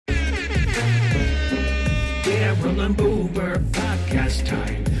Daryl and Boober podcast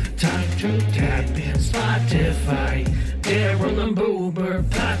time. Time to tap in Spotify. Daryl and Boober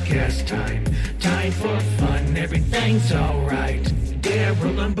podcast time. Time for fun, everything's alright.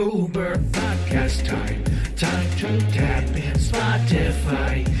 Daryl and Boober podcast time. Time to tap in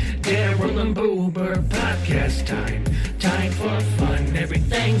Spotify. Daryl and Boober podcast time. Time for fun,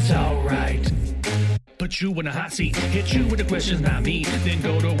 everything's alright. Put you in a hot seat, hit you with the questions, not me. Then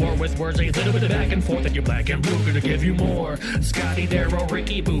go to war with words, a little bit of back and forth, and you're black and blue, gonna give you more. Scotty, Darrow,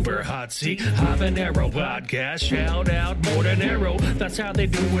 Ricky, Boober, hot seat, habanero podcast, shout out more than arrow. That's how they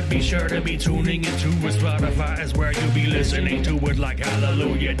do it. Be sure to be tuning into it. Spotify is where you'll be listening to it like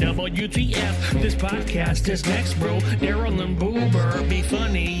hallelujah. WTF, this podcast is next, bro. Daryl and Boober be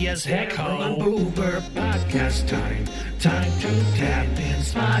funny as heck, ho. Daryl and Boober podcast time. Time to tap in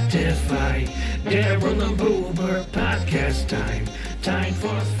Spotify. Daryl and Boober podcast time. Time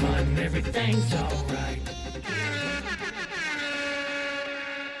for fun, everything's alright.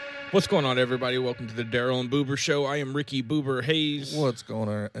 What's going on, everybody? Welcome to the Daryl and Boober Show. I am Ricky Boober Hayes. What's going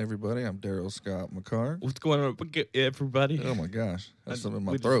on, everybody? I'm Daryl Scott McCarr. What's going on, everybody? Oh my gosh, that's something in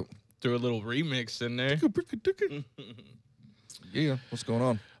my throat. Threw a little remix in there. Yeah, what's going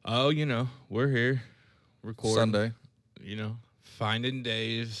on? Oh, you know, we're here recording. Sunday. You know, finding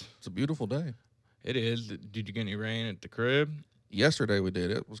days. It's a beautiful day. It is. Did you get any rain at the crib? Yesterday we did.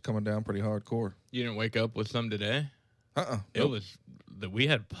 It was coming down pretty hardcore. You didn't wake up with some today? It Nope. was. We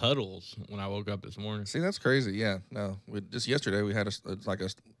had puddles when I woke up this morning. See, that's crazy. Yeah, no. Just yesterday we had a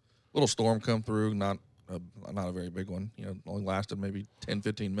little storm come through. Not a very big one. You know, only lasted maybe 10,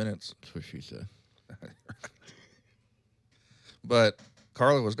 15 minutes. That's what she said. But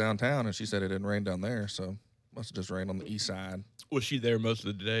Carla was downtown and she said it didn't rain down there, so must have just rained on the east side. Was she there most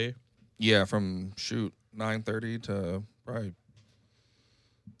of the day? Yeah, from 9:30 to probably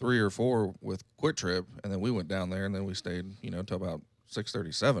 3 or 4 with Quick Trip, and then we went down there, and then we stayed, till about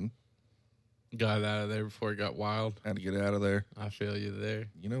 6:37. Got out of there before it got wild. Had to get out of there. I feel you there.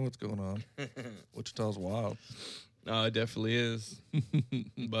 You know what's going on. Wichita's wild. It definitely is.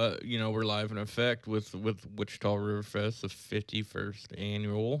 But, we're live in effect with Wichita River Fest, the 51st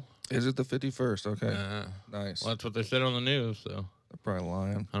annual. Is it the 51st? Okay. Nice. Well, that's what they said on the news, so. They're probably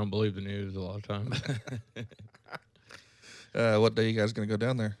lying. I don't believe the news a lot of times. What day you guys going to go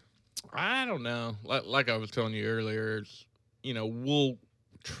down there? I don't know. Like I was telling you earlier, it's, we'll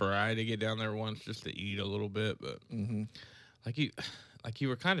try to get down there once just to eat a little bit, but like you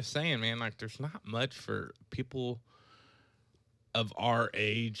were kind of saying, man, like there's not much for people of our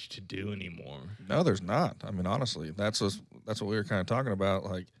age to do anymore. No, there's not. I mean, honestly, that's what we were kind of talking about.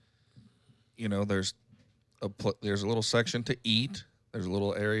 Like, there's a little section to eat. There's a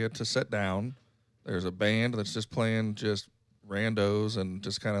little area to sit down. There's a band that's just playing just randos and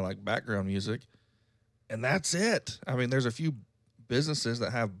just kind of like background music. And that's it. I mean, there's a few businesses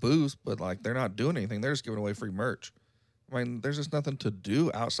that have booths, but like they're not doing anything. They're just giving away free merch. I mean, there's just nothing to do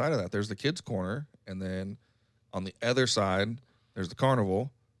outside of that. There's the kids' corner, and then on the other side, there's the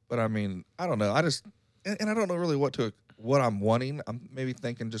carnival. But I mean, I don't know. I don't know really what I'm wanting. I'm maybe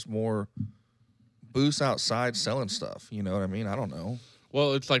thinking just more booths outside selling stuff. You know what I mean? I don't know.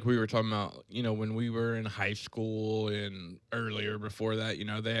 Well, it's like we were talking about, when we were in high school and earlier before that,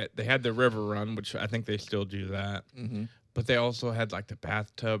 they had the river run, which I think they still do that. Mm-hmm. But they also had like the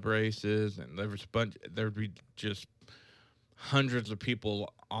bathtub races, and there'd be just hundreds of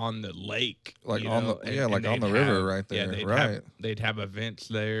people on the lake, like on the river right there. Yeah, they'd have events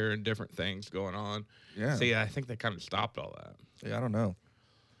there and different things going on. Yeah. So I think they kind of stopped all that. Yeah, I don't know.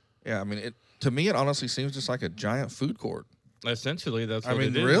 Yeah, I mean, to me, it honestly seems just like a giant food court. Essentially, that's what I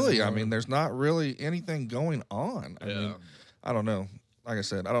mean, it is. really, I mean, there's not really anything going on. I mean, Yeah. I don't know. Like I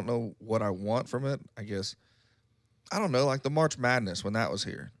said, I don't know what I want from it. I guess, I don't know, like the March Madness when that was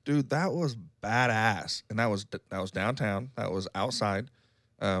here. Dude, that was badass. And that was downtown. That was outside.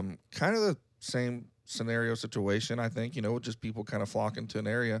 Kind of the same scenario situation, I think, with just people kind of flocking to an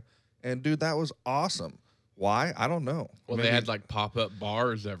area. And, dude, that was awesome. Why? I don't know. Well, they had like pop-up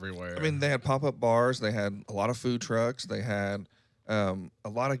bars everywhere. I mean, they had pop-up bars. They had a lot of food trucks. They had a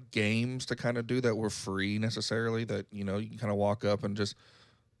lot of games to kind of do that were free necessarily, that, you can kind of walk up and just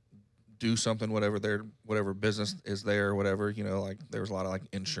do something, whatever business is there or whatever, like there was a lot of like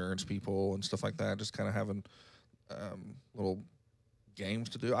insurance people and stuff like that, just kind of having little games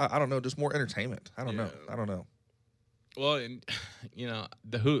to do. I don't know, just more entertainment. I don't know. Well, and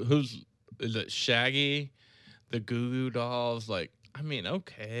who's is it Shaggy, the Goo Goo Dolls? Like, I mean,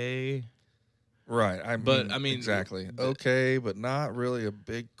 okay. Right. But, I mean, exactly. Okay, but not really a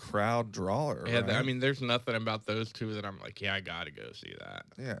big crowd drawer. Yeah, right? I mean, there's nothing about those two that I'm like, yeah, I gotta go see that.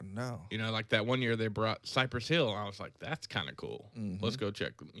 Yeah, no. You know, like that one year they brought Cypress Hill. I was like, that's kind of cool. Let's go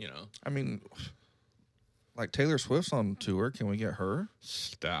check. You know, I mean, like Taylor Swift's on tour. Can we get her?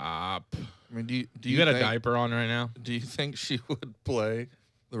 stop. I mean, do You got a diaper on right now? Do you think she would play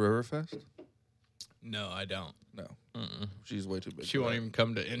the Riverfest? No, I don't. No. She's way too big. She for won't that. even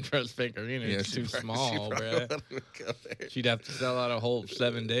come to Intrust Bank Arena. Yeah, It's she too probably- small, she probably bro. wouldn't even go there. She'd have to sell out a whole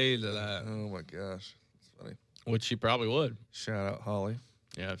 7 days of that, Oh my gosh, it's funny. which she probably would. Shout out Holly.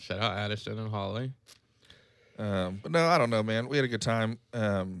 Yeah, shout out Addison and Holly. But no, I don't know, man. We had a good time.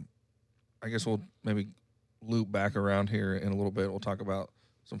 I guess we'll maybe loop back around here in a little bit. We'll talk about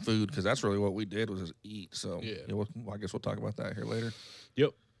some food because that's really what we did was just eat. So Yeah. I guess we'll talk about that here later.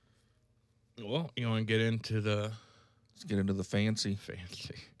 Yep. Well, you want to get into the Let's get into the fancy.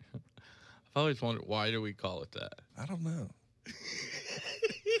 fancy? I've always wondered, why do we call it that? I don't know.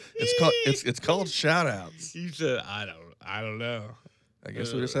 It's called shout outs. You said I don't know. I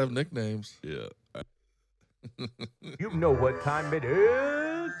guess we just have nicknames. Yeah. You know what time it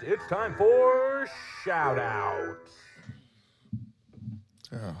is. It's time for shout outs.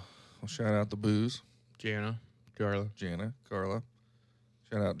 Oh, well, shout out the booze. Jana, Carla. Jana, Carla.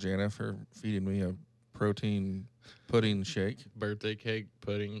 Shout out Jana for feeding me a protein pudding shake. Birthday cake,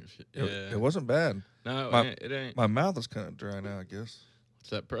 pudding. Yeah. It wasn't bad. No, my- it ain't. My mouth is kind of dry now, I guess. What's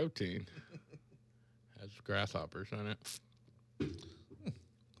that protein? Has grasshoppers in it.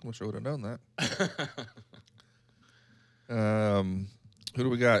 Wish I would have known that. Who do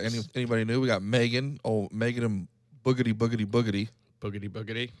we got? Anybody new? We got Megan. Oh, Megan and Boogity Boogity Boogity. Boogity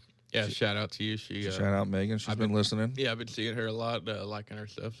boogity. Yeah, shout out to you. Shout out Megan. She's been listening. Yeah, I've been seeing her a lot, liking her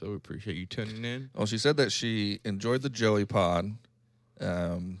stuff, so we appreciate you tuning in. Oh, she said that she enjoyed the Joey pod,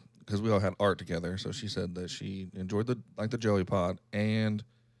 because we all had art together. So she said that she enjoyed the Joey pod and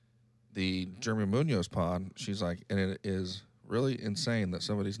the Jeremy Munoz pod. She's like, and it is really insane that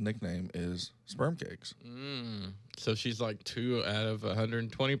somebody's nickname is Sperm Cakes. So she's like 2 out of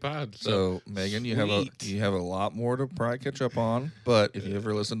 120 pods. So Megan, you sweet. have a lot more to probably catch up on. But if you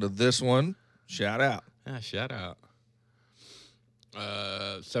ever listen to this one, shout out. Yeah, shout out.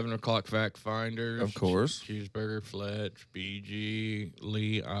 7 o'clock fact finders. Of course. Cheeseburger, Fletch, BG,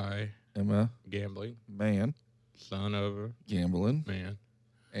 Lee, Emma, Gambling, Man, son of a Gambling, man,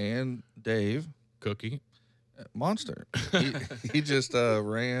 and Dave, Cookie. Monster. He just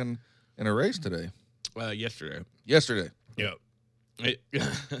ran in a race today. Yesterday. Yep.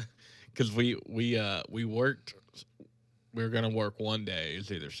 Because we worked. We were gonna work one day.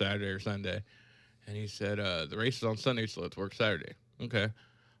 It's either Saturday or Sunday, and he said the race is on Sunday, so let's work Saturday. Okay.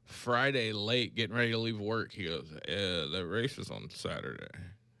 Friday late, getting ready to leave work, he goes, "Yeah, the race is on Saturday."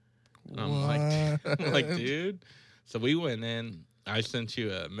 And I'm like, dude. So we went in. I sent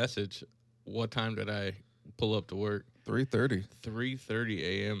you a message. What time did I pull up to work? 3:30. 3:30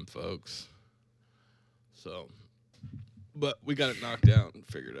 a.m., folks. So, but we got it knocked out and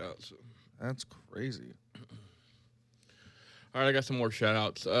figured out. So, That's crazy. all right, I got some more shout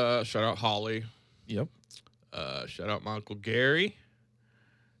outs. Shout out Holly. Yep. Shout out my Uncle Gary.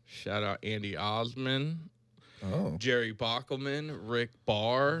 Shout out Andy Osman. Oh. Jerry Bockelman. Rick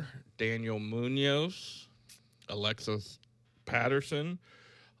Barr. Daniel Munoz. Alexis Patterson.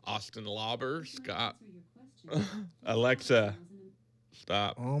 Austin Lauber. Scott. Alexa.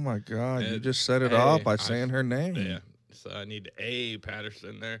 Stop. Oh my God! You It- just set it hey, off by saying her name. Yeah. So I need A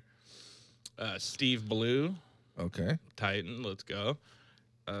Patterson there. Steve Blue, Okay. Titan, let's go.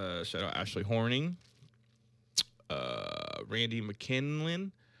 Shout out Ashley Horning. Randy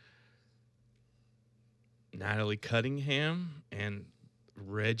McKinlin. Natalie Cunningham and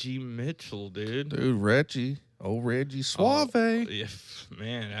Reggie Mitchell, dude. Dude, Reggie. Old Reggie Suave. Yeah,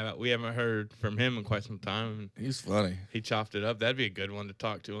 man, we haven't heard from him in quite some time. He's funny. He chopped it up. That'd be a good one to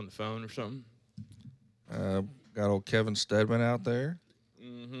talk to on the phone or something. Got old Kevin Stedman out there.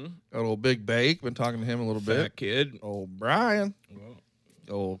 Mm-hmm. Got old Big Bake. Been talking to him a little Fat bit. kid. Old Brian. Well.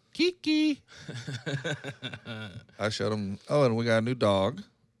 Old Kiki. I showed him. Oh, and we got a new dog.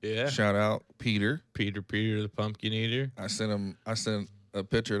 Yeah. Shout out Peter. Peter the pumpkin eater. I sent a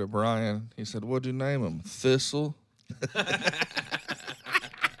picture to Brian. He said, "What'd you name him? Thistle."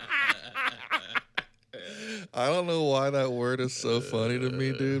 I don't know why that word is so funny to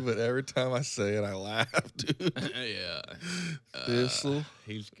me, dude, but every time I say it, I laugh, dude. Yeah. Thistle.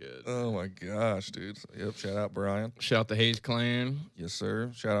 He's good. Oh my gosh, dude. So, yep. Shout out Brian. Shout out the Hayes clan. Yes,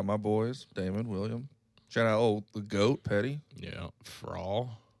 sir. Shout out my boys, Damon, William. Shout out the GOAT, Petty. Yeah.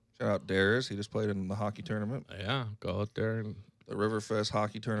 Frawl. Shout out Darius. He just played in the hockey tournament. Yeah. Go out there and the Riverfest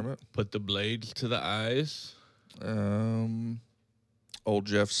hockey tournament. Put the blades to the eyes. Old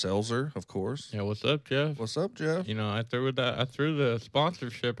Jeff Selzer, of course. Yeah, what's up, Jeff? What's up, Jeff? You know, I threw the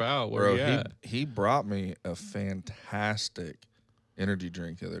sponsorship out. Where Bro, you at? he brought me a fantastic energy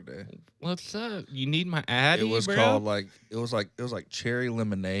drink the other day. What's up? You need my Addy, It was bro? called it was like cherry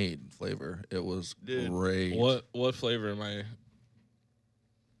lemonade flavor. It was great. What flavor am I?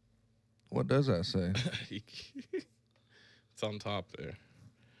 What does that say? It's on top there.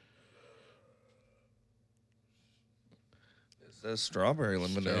 It says strawberry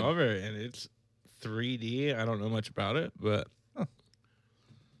lemonade. Strawberry, and it's 3D. I don't know much about it, but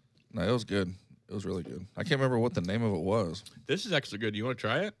No, it was good. It was really good. I can't remember what the name of it was. this is actually good. You want to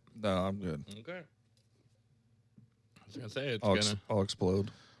try it? No, I'm good. Okay. I was gonna say it's I'll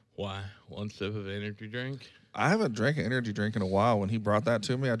explode. Why? One sip of energy drink. I haven't drank an energy drink in a while. When he brought that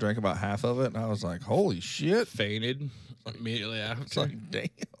to me, I drank about half of it, and I was like, "Holy shit!" Fainted immediately after. It's like, damn.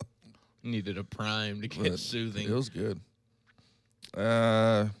 Needed a prime to get But soothing. It was good.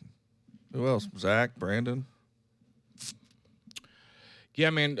 Who else? Zach, Brandon, Yeah,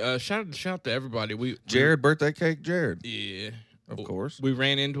 man. Shout out to everybody. Jared, birthday cake, Jared. Yeah. Of course. We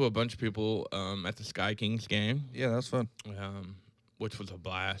ran into a bunch of people at the Sky Kings game, Yeah, that's fun. which was a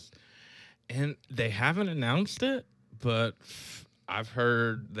blast. And they haven't announced it, but I've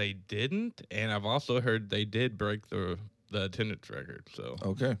heard they didn't, and I've also heard they did break the attendance record. So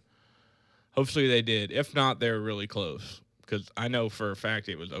Okay. hopefully they did. If not, they're really close because I know for a fact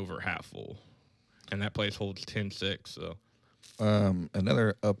it was over half full, and that place holds 10-6. So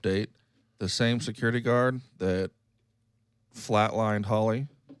Another update: the same security guard that flatlined Holly.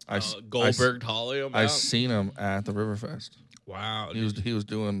 Goldberg Holly. I seen him at the Riverfest. Wow. He was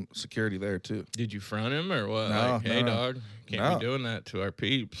doing security there too. Did you front him or what? No, Like, hey, no. dog, can't No. be doing that to our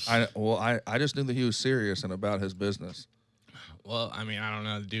peeps. I just knew that he was serious and about his business. Well, I mean, I don't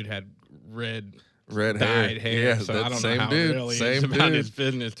know. The dude had red hair. dyed hair, Yeah, so that I don't same know how dude. real he Same is about dude. his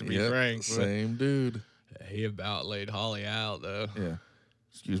business, to be Yep, frank. but same dude. he about laid Holly out, though. Yeah.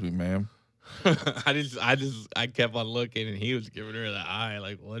 Excuse me, ma'am. I kept on looking, and he was giving her the eye,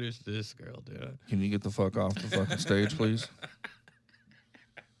 like, what is this girl doing? Can you get the fuck off the fucking stage, please?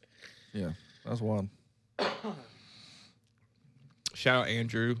 Yeah, that's one. Shout out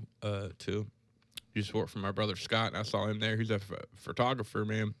Andrew, too. He used to work for my brother Scott, and I saw him there. He's a photographer,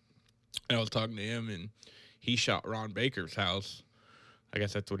 man. And I was talking to him, and he shot Ron Baker's house. I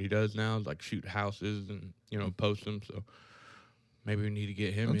guess that's what he does now, is like shoot houses and, post them. So maybe we need to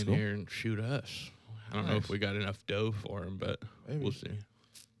get him That's in cool. here and shoot us. I don't know if we got enough dough for him, but Maybe. we'll see.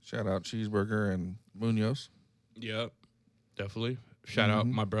 Shout out Cheeseburger and Munoz. Yep, definitely. Shout out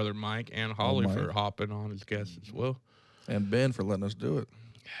my brother Mike and Holly Mike. for hopping on as guests as well. And Ben for letting us do it.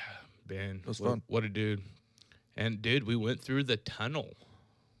 Ben, It was fun. What a dude. And, dude, we went through the tunnel.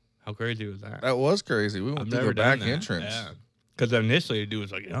 How crazy was that? That was crazy. We went I've through never the back done that. entrance. Yeah. Because initially the dude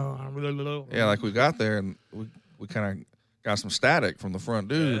was like, oh, Yeah, like we got there and we kind of got some static from the front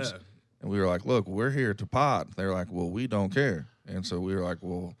dudes. Yeah. And we were like, look, we're here to pod. They're like, well, we don't care. And so we were like,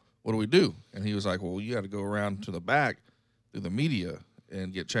 well, what do we do? And he was like, well, you got to go around to the back through the media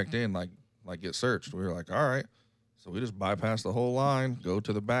and get checked in, like get searched. We were like, all right. So we just bypass the whole line, go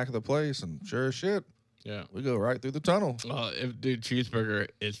to the back of the place, and sure as shit, Yeah. we go right through the tunnel. Dude, Cheeseburger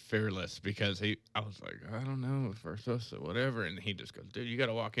is fearless because I was like, I don't know if we're supposed to, whatever. And he just goes, dude, you got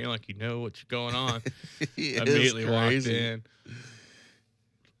to walk in like you know what's going on. It Immediately is walked crazy. in.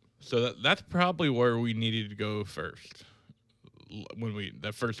 So that's probably where we needed to go first.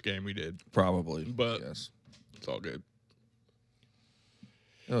 That first game we did. Probably. But- yes. It's all good.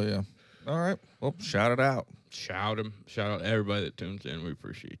 Oh, yeah. All right. Well, shout it out. Shout out everybody that tunes in. We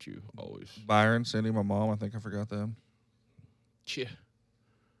appreciate you always. Byron, Cindy, my mom. I think I forgot them. Cheer.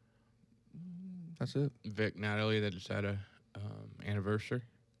 That's it. Vic, Natalie, that just had a anniversary.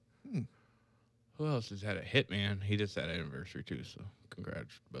 Who else has had a Hitman? He just had an anniversary too. So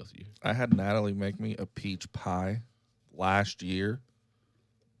congrats, both of you. I had Natalie make me a peach pie last year.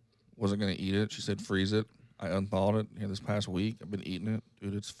 Wasn't going to eat it. She said freeze it. I unthawed it here this past week. I've been eating it.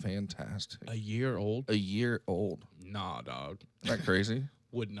 Dude, it's fantastic. A year old? A year old. Nah, dog. Isn't that crazy?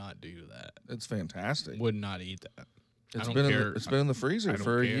 Would not do that. It's fantastic. Would not eat that. It's I don't been care. it's been in the freezer I don't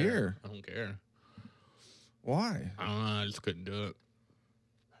for a care. year. I don't care. Why? I don't know. I just couldn't do it.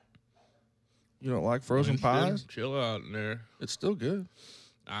 You don't like frozen Winston, pies? Chill out in there. It's still good.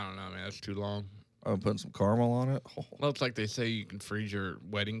 I don't know, man. That's too long. I'm putting some caramel on it. Oh, Well, it's like they say you can freeze your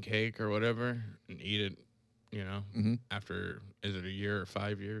wedding cake or whatever and eat it, Mhm. after, is it a year or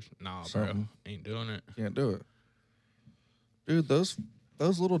 5 years? Nah, Something. bro. Ain't doing it. can't do it. Dude, those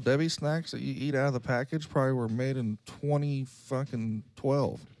those little Debbie snacks that you eat out of the package probably were made in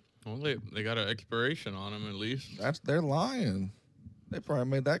 2012. Well, they got an expiration on them at least. They're lying. They probably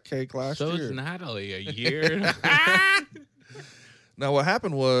made that cake last So year. is Natalie a year. Now what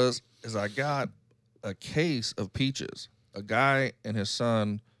happened is I got a case of peaches. A guy and his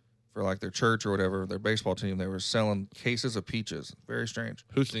son, for like their church or whatever, their baseball team, they were selling cases of peaches. Very strange.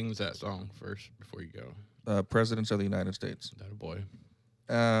 Who sings that song first before you go? Presidents of the United States. That a boy.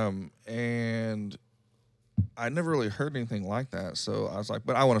 And I never really heard anything like that. So I was like,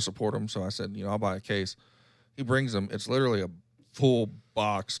 but I want to support him. So I said, I'll buy a case. He brings them. It's literally a full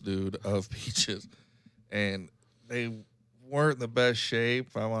box, dude, of peaches. And they weren't in the best shape.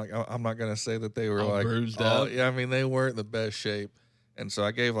 I'm not going to say that they were All like bruised up. Yeah, I mean, they weren't in the best shape. And so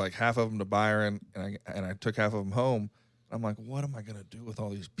I gave like half of them to Byron and I took half of them home. I'm like, what am I going to do with all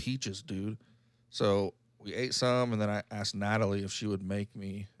these peaches, dude? So we ate some, and then I asked Natalie if she would make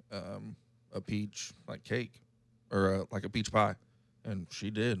me a peach like cake or like a peach pie, and she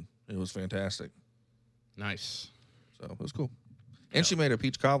did. It was fantastic. Nice. So it was cool. And she made a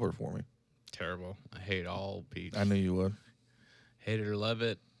peach cobbler for me. Terrible. I hate all peach. I knew you would. Hate it or love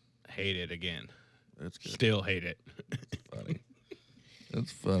it. Hate it again. It's good. Still hate it. Funny.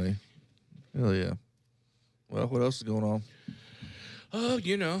 It's funny. Hell yeah. Well, what else is going on? Oh,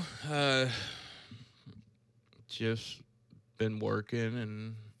 just been working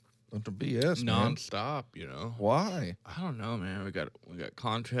and Don't the BS, man. nonstop. Why? I don't know, man. We got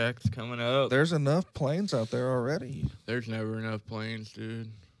contracts coming up. There's enough planes out there already. There's never enough planes, dude.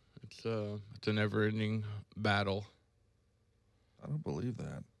 It's a never-ending battle. I don't believe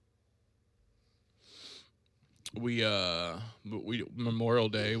that. We Memorial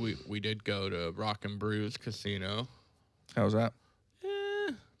Day we did go to Rock and Brews Casino. How's that?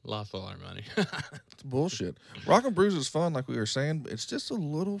 Lost all our money. It's bullshit. Rock and Brews is fun, like we were saying, but it's just a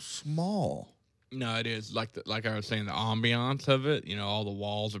little small. No, it is like I was saying, the ambiance of it. All the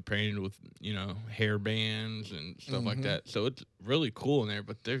walls are painted with hair bands and stuff like that. So it's really cool in there.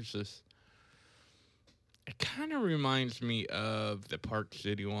 But there's this. It kind of reminds me of the Park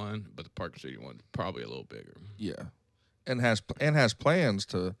City one, but the Park City one's probably a little bigger. Yeah, and has plans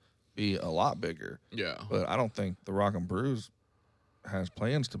to be a lot bigger. Yeah, But I don't think the Rock and Brews has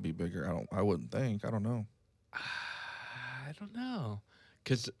plans to be bigger. I wouldn't think. I don't know. I don't know,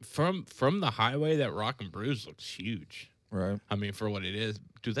 because from the highway, that Rock and Brews looks huge. Right. I mean, for what it is,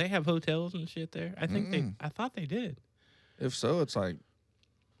 do they have hotels and shit there? I think I thought they did. If so, it's like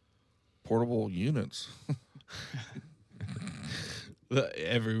portable units.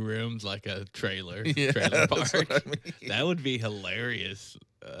 Every room's like a trailer, Yeah, trailer that's park. what I mean. That would be hilarious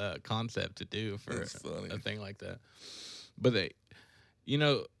concept to do for That's funny. a thing like that. But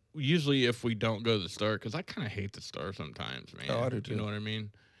usually if we don't go to the store, because I kind of hate the store sometimes, man. Oh, I do too. You know what I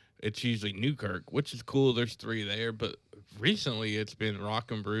mean? It's usually Newkirk, which is cool. There's 3 there, but recently it's been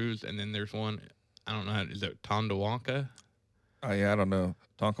Rock and Brews, and then there's one. I don't know. Is it Tonawonka? Oh yeah, I don't know.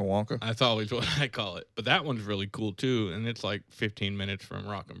 Tonka Wonka. That's always what I call it. But that one's really cool too, and it's like 15 minutes from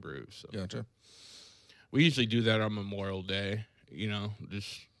Rock and Brews. So. Gotcha. We usually do that on Memorial Day.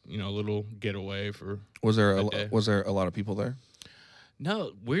 Just a little getaway for. Was there a day. a lot of people there?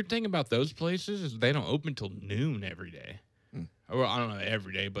 No, weird thing about those places is they don't open till noon every day. Well, I don't know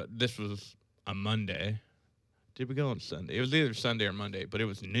every day, but this was a Monday. Did we go on Sunday? It was either Sunday or Monday, but it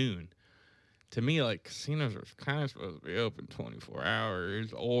was noon. To me, like, casinos are kind of supposed to be open 24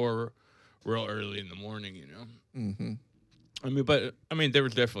 hours or real early in the morning, Mm-hmm. I mean, there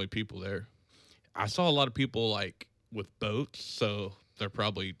was definitely people there. I saw a lot of people, like, with boats, so they're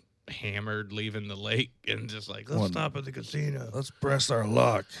probably hammered leaving the lake and just like, let's stop at the casino. Let's press our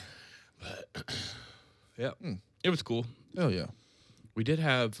luck. But, yeah, it was cool. Oh yeah. We did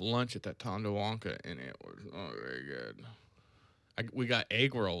have lunch at that Tonawonka, and it was not very good. We got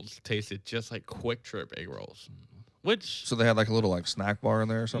egg rolls. Tasted just like Quick Trip egg rolls. Which... So they had like a little like snack bar in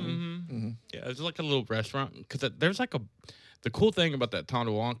there or something? Mm-hmm. Yeah, it's like a little restaurant. Because there's like the cool thing about that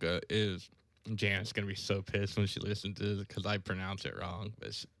Tonawonka is... Janet's going to be so pissed when she listens to this because I pronounce it wrong.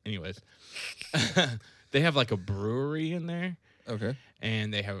 But anyways, they have like a brewery in there. Okay.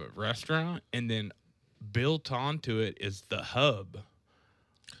 And they have a restaurant. And then built onto it is the Hub.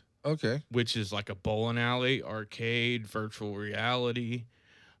 Okay. Which is like a bowling alley, arcade, virtual reality.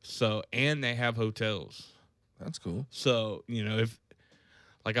 So, and they have hotels. That's cool. So, if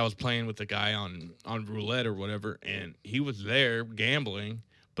like I was playing with the guy on roulette or whatever, and he was there gambling,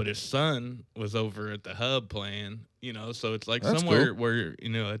 but his son was over at the Hub playing, so it's like That's somewhere cool. where,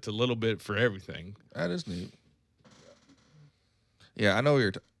 it's a little bit for everything. That is neat. Yeah, I know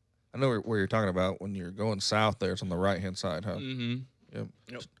where you're talking about when you're going south there. It's on the right-hand side, huh? Mm-hmm. Yep.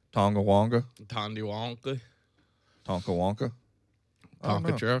 Yep. Tonga Tonka Wonka. I don't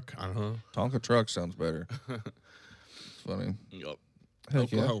know. truck. Tonka truck sounds better. It's funny. Yep.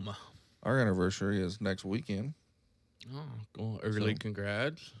 Heck yeah. Oklahoma. Our anniversary is next weekend. Oh, cool. Early So-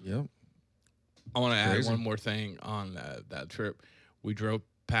 congrats. Yep. I want to add Crazy. one more thing on that trip. We drove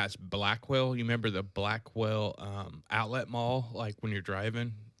past Blackwell. You remember the Blackwell outlet mall? Like when you're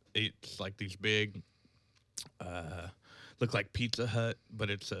driving, it's like these big, look like Pizza Hut, but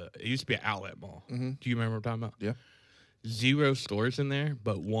it used to be an outlet mall. Mhm. Do you remember what I'm talking about? Yeah. 0 stores in there,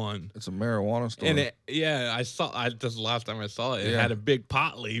 but one. It's a marijuana store. And just the last time I saw it, it Yeah. had a big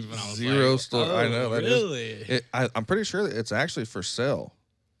pot leaf, and I was 0 like, store. Oh, I know that is. really? I'm pretty sure that it's actually for sale,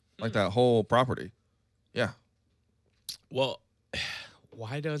 like that whole property. Yeah. Well,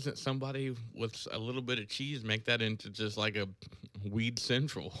 why doesn't somebody with a little bit of cheese make that into just like a weed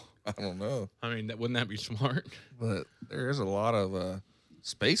central? I don't know, I mean, wouldn't that be smart? but there is a lot of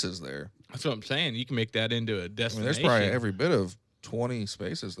spaces there. That's what I'm saying. You can make that into a I mean, destination. there's probably every bit of 20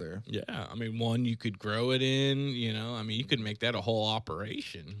 spaces there. Yeah, I mean, one you could grow it in. You know, I mean, you could make that a whole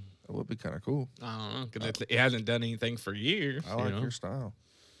operation. That would be kind of cool. I don't know because it hasn't done anything for years. I like you know? your style.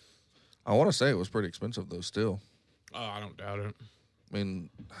 I want to say it was pretty expensive though. Still, Oh, I don't doubt it. I mean,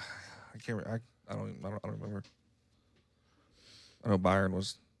 I can't. I don't remember. I know Byron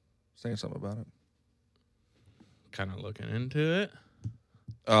was saying something about it. Kind of looking into it.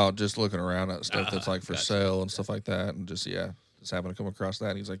 Oh, just looking around at stuff that's like for Gotcha. sale and stuff like that, and just happened to come across that.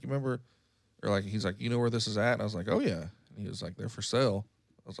 And he's like, "You remember?" Or like, he's like, "You know where this is at?" And I was like, "Oh yeah." And he was like, "They're for sale."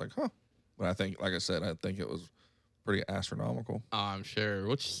 I was like, "Huh." But I think, like I said, I think it was pretty astronomical. Oh, I'm sure.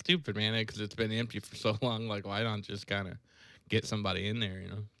 Which is stupid, man, because it's been empty for so long. Like, why not just kind of get somebody in there, you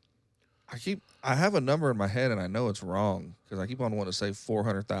know? I have a number in my head, and I know it's wrong because I keep on wanting to say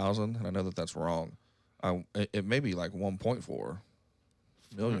 400,000, and I know that that's wrong. It may be like 1.4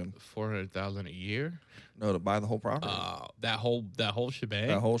 million. 400,000 a year. No, to buy the whole property, That whole shebang.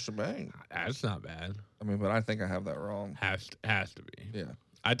 that whole shebang. That's not bad. I mean, but I think I have that wrong. Has to be. Yeah.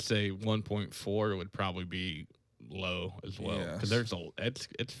 I'd say 1.4 would probably be low as well because Yes.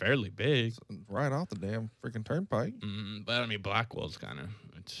 it's fairly big. Right off the damn freaking turnpike. But I mean, Blackwell's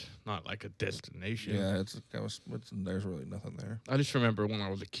it's not like a destination. Yeah, there's really nothing there. I just remember when I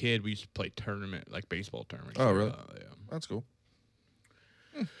was a kid, we used to play tournament, like baseball tournaments. Oh, really? Yeah. That's cool.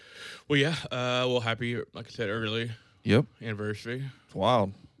 Well, yeah. Well, happy, like I said, early Yep. anniversary. It's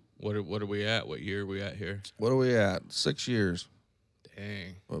wild. What are we at? What year are we at here? What are we at? 6 years.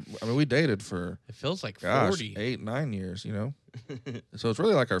 Dang. I mean, we dated for, It feels like gosh, 40. 8, 9 years, you know? So it's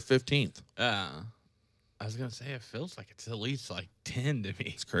really like our 15th. I was going to say, it feels like it's at least like 10 to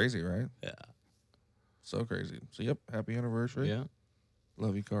me. It's crazy, right? Yeah. So crazy. So, yep. Happy anniversary. Yeah.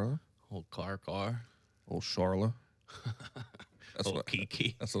 Love you, Carla. Old car. Old Charla. Old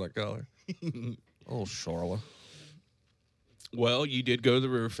Kiki. That's what I call her. Old Charla. Well, you did go to the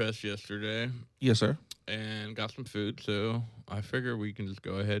Riverfest yesterday Yes, sir. and got some food, so I figure we can just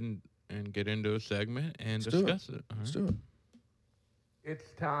go ahead and get into a segment and Let's do it. discuss it. All Let's right. do it.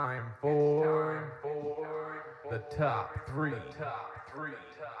 It's time for the top three.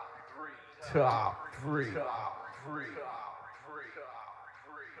 Top three.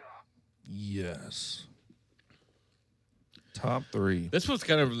 Yes. Top 3. This was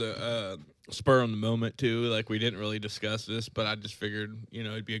kind of the spur on the moment, too. Like, we didn't really discuss this, but I just figured,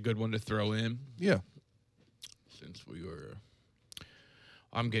 it'd be a good one to throw in Yeah. since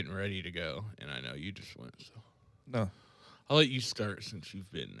I'm getting ready to go, and I know you just went, so No. I'll let you start since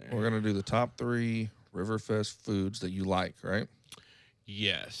you've been there. We're going to do the top 3 Riverfest foods that you like, right?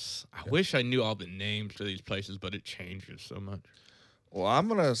 Yes. I wish I knew all the names for these places, but it changes so much. Well, I'm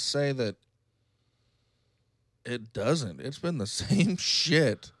going to say that it doesn't. It's been the same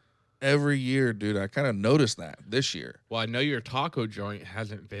shit every year, dude. I kind of noticed that this year. Well, I know your taco joint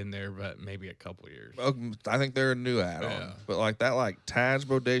hasn't been there, but maybe a couple years. I think they're a new add-on. Yeah. But like Tad's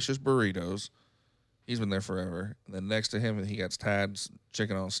Bodacious Burritos, he's been there forever. And then next to him, he got Tad's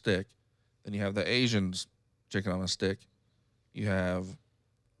Chicken on a Stick. Then you have the Asians Chicken on a Stick. You have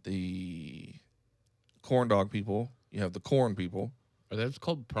the corn dog people. You have the corn people. Are those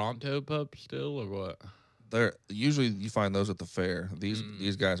called Pronto Pups still, or what? They're usually you find those at the fair.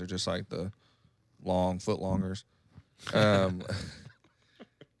 These guys are just like the long foot longers.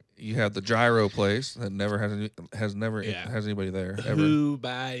 You have the gyro place that never has anybody there ever. Who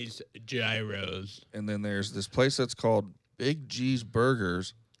buys gyros? And then there's this place that's called Big G's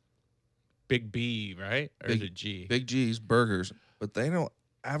Burgers. Big B, right? Or is it G? Big G's Burgers, but they don't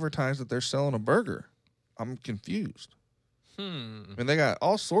advertise that they're selling a burger. I'm confused. I mean, they got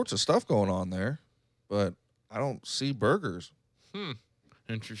all sorts of stuff going on there, but I don't see burgers.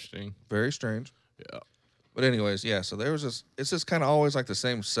 Interesting. Very strange. Yeah. But anyways, yeah. So there was this. It's just kind of always like the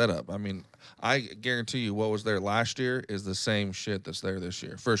same setup. I mean, I guarantee you, what was there last year is the same shit that's there this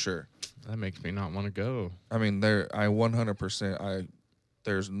year for sure. That makes me not want to go. I mean, I 100%.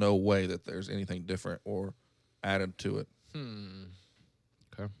 There's no way that there's anything different or added to it.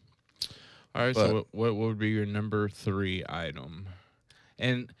 Okay. All right. So what would be your number 3 item?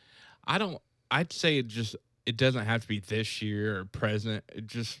 And I'd say it doesn't have to be this year or present. It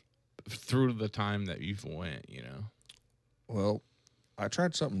just through the time that you've went, Well, I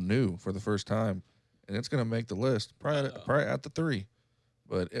tried something new for the first time, and it's gonna make the list. Probably at the 3,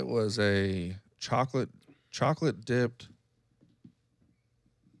 but it was a chocolate dipped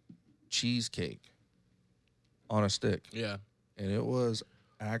cheesecake on a stick, Yeah. and it was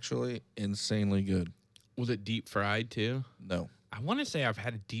actually insanely good. Was it deep fried too? No, I want to say I've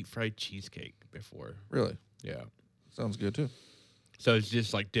had a deep fried cheesecake before. really, Yeah. sounds good too. So it's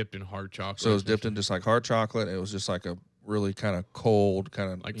just like dipped in hard chocolate. So it was dipped in just like hard chocolate. It was just like a really kind of cold,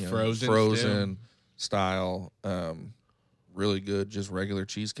 kind of Like frozen style. Really good, just regular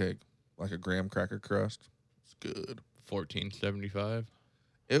cheesecake, like a graham cracker crust. It's good. $14.75.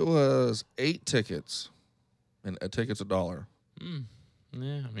 It was 8 tickets, and a ticket's $1.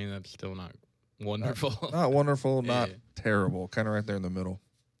 Yeah, I mean that's still not wonderful. Not wonderful, not Yeah. terrible. Kind of right there in the middle.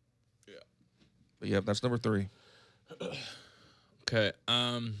 Yeah. But yeah, that's number 3. Okay.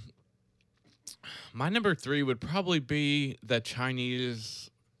 My number 3 would probably be the Chinese.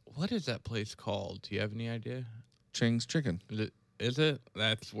 What is that place called? Do you have any idea? Ching's Chicken. Is it?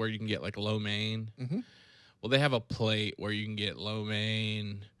 That's where you can get like lo mein. Mhm. Well, they have a plate where you can get lo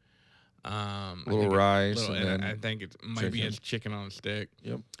mein. Little rice, and then I think it might be chicken. as chicken on a stick.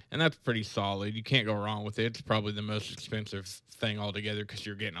 Yep. And that's pretty solid. You can't go wrong with it. It's probably the most expensive thing altogether because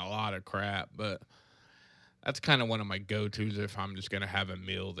you're getting a lot of crap. But that's kind of one of my go-tos if I'm just going to have a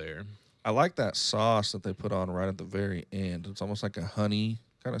meal there. I like that sauce that they put on right at the very end. It's almost like a honey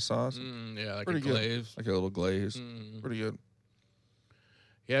kind of sauce. Yeah, like Pretty a good. glaze. Like a little glaze. Pretty good.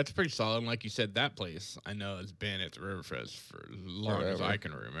 Yeah, it's pretty solid. And like you said, that place I know has been at the Riverfest for as long as Forever. I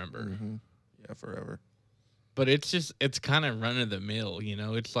can remember. Hmm. Yeah, forever. But it's kind of run of the mill,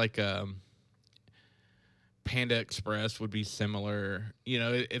 It's like Panda Express would be similar.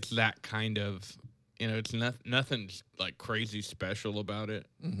 It's that kind of, it's nothing like crazy special about it.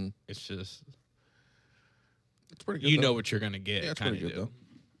 Mm-hmm. It's just, It's pretty good. you though. know what you're going to get. Yeah, it's kinda pretty good deal.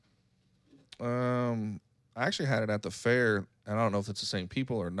 I actually had it at the fair, and I don't know if it's the same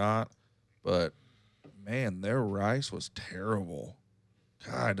people or not, but man, their rice was terrible.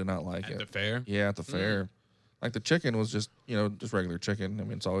 God, I did not like At it. the fair? Yeah, at the fair. Like the chicken was just, just regular chicken. I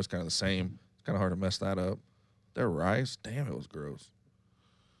mean, it's always kind of the same. It's kind of hard to mess that up. Their rice, damn, it was gross.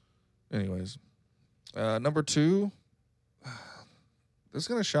 Anyways, number 2, this is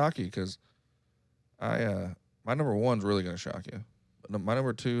gonna shock you because my number 1's really gonna shock you. But my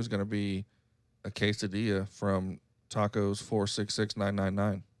number 2 is gonna be a quesadilla from Tacos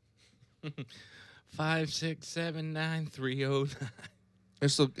 466-999. 5, 6, 7, 9, 3, 0.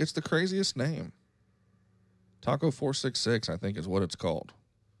 It's the craziest name. Taco 466, I think, is what it's called,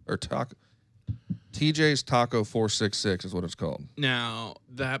 or TJ's Taco 466 is what it's called. Now,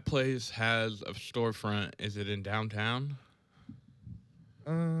 that place has a storefront. Is it in downtown?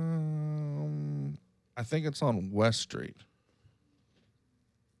 I think it's on West Street.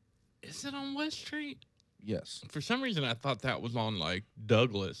 Is it on West Street? Yes. For some reason, I thought that was on, like,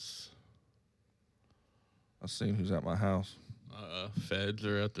 Douglas. I've seen who's at my house. Feds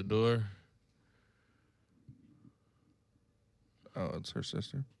are at the door. Oh, it's her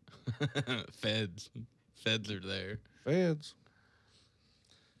sister. Feds are there. Feds.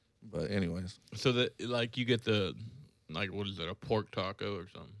 But anyways, So that, like, you get the, like, what is it, a pork taco or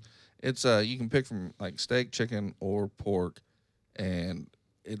something? it's you can pick from like steak, chicken, or pork, and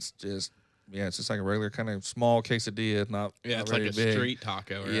it's just it's just like a regular kind of small quesadilla. Not Yeah, it's not like a very big. street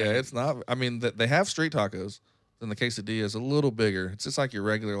taco, right? Yeah, it's not. I mean, they have street tacos. Then the quesadilla is a little bigger. It's just like your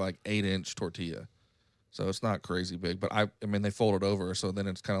regular like 8-inch tortilla, so it's not crazy big. But I mean, they fold it over, so then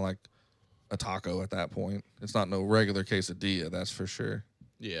it's kind of like a taco at that point. It's not no regular quesadilla, that's for sure.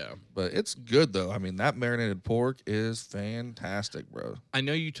 Yeah. But it's good though. I mean, that marinated pork is fantastic, bro. I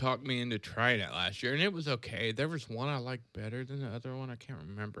know you talked me into trying it last year, and it was okay. There was one I liked better than the other one. I can't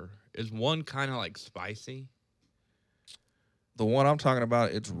remember. Is one kind of like spicy? The one I'm talking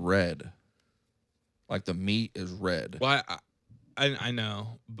about, it's red. Like the meat is red. Well, I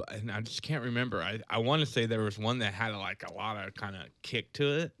know, but and I just can't remember. I want to say there was one that had like a lot of kind of kick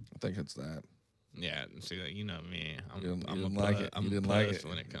to it. I think it's that. Yeah, see that you know me. You I'm didn't a like puss- it. I'm You a didn't like puss it.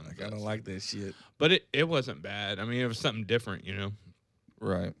 when it comes. I don't like that shit. But it wasn't bad. I mean, it was something different, you know.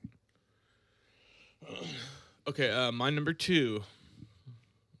 Right. Okay, my number 2,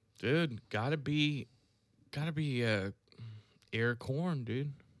 dude, gotta be air corn,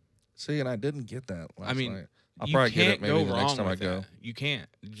 dude. See, and I didn't get that last I mean, night. I'll you probably get can't it maybe go the wrong next time I with go. that. You can't.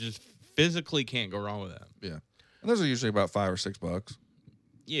 You just physically can't go wrong with that. Yeah. And those are usually about $5 or $6.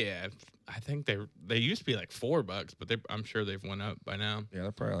 Yeah, I think they used to be like $4, but I'm sure they've went up by now. Yeah,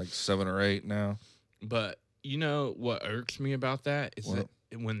 they're probably like 7 or 8 now. But you know what irks me about that is What?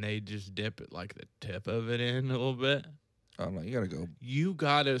 that when they just dip it like the tip of it in a little bit, Oh no, you gotta go. you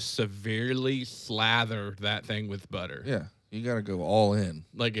gotta severely slather that thing with butter. Yeah, you gotta go all in.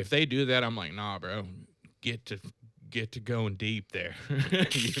 Like if they do that, I'm like, nah, bro, get to going deep there.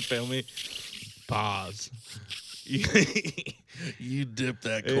 You feel me? Pause. You dip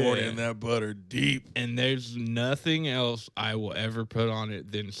that corn in that butter deep. And there's nothing else I will ever put on it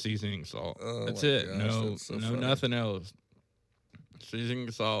than seasoning salt. Oh That's my it. gosh, no, that's so no, funny. nothing else. Seasoning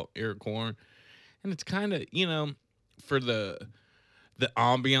salt, ear corn, and it's kind of for the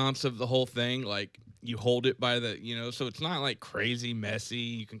ambiance of the whole thing. Like you hold it by the so it's not like crazy messy.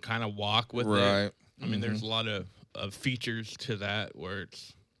 You can kind of walk with it. Right. I mean, there's a lot of features to that where you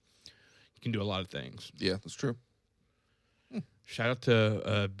can do a lot of things. Yeah, that's true. Shout out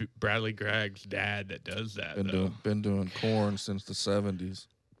to Bradley Gregg's dad that does that. Been doing corn since the 70s.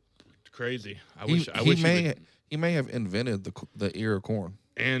 It's crazy. I He wish he may have invented the ear of corn.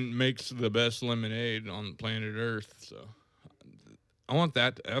 and makes the best lemonade on planet Earth. So I want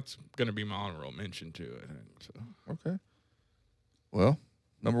that. That's gonna be my honorable mention too. I think so. Okay. Well,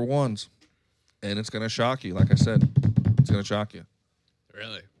 number 1's, and it's gonna shock you. Like I said, it's gonna shock you.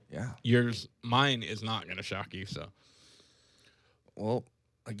 Really, Yeah. mine is not gonna shock you. So Well,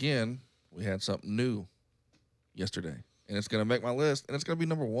 again, we had something new yesterday, and it's gonna make my list, and it's gonna be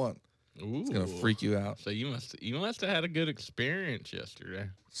number 1. ooh, It's gonna freak you out. So you must have had a good experience yesterday.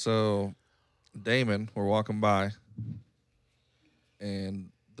 So, Damon, we're walking by,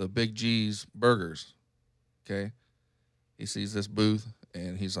 and the Big G's Burgers. Okay, he sees this booth,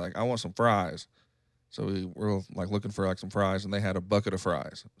 and he's like, "I want some fries." So we're like looking for like some fries, and they had a bucket of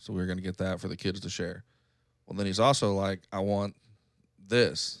fries, so we were gonna get that for the kids to share. Well, then he's also like, "I want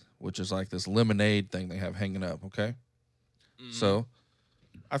this," which is like this lemonade thing they have hanging up. Okay, so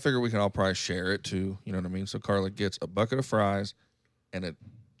I figure we can all probably share it too. You know what I mean? So Carla gets a bucket of fries and a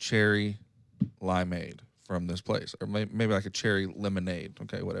cherry limeade from this place, or maybe like a cherry lemonade.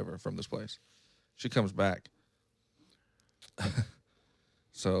 Okay, whatever, from this place. She comes back.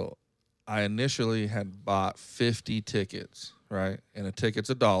 So I initially had bought 50 tickets, right? And a ticket's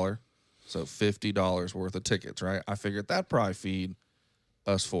 $1, so $50 worth of tickets, right? I figured that'd probably feed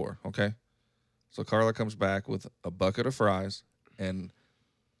us 4, okay? So Carla comes back with a bucket of fries, and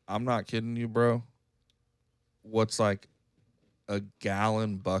I'm not kidding you, bro. What's like a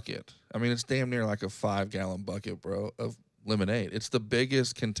gallon bucket? I mean, it's damn near like a 5-gallon bucket, bro, of lemonade. It's the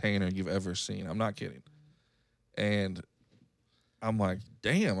biggest container you've ever seen. I'm not kidding. And I'm like,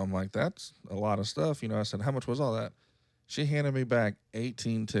 damn. I'm like, that's a lot of stuff. I said, how much was all that? She handed me back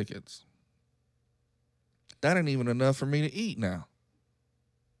 18 tickets. That ain't even enough for me to eat now.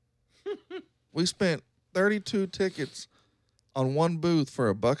 We spent 32 tickets on one booth for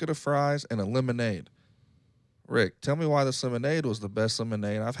a bucket of fries and a lemonade. Rick, tell me why this lemonade was the best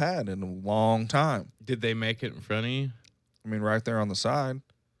lemonade I've had in a long time. Did they make it in front of you? I mean, right there on the side.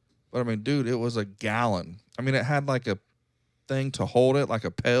 But, I mean, dude, it was a gallon. I mean, it had like a thing to hold it, like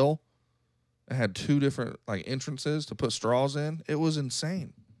a pail. It had 2 different like entrances to put straws in. It was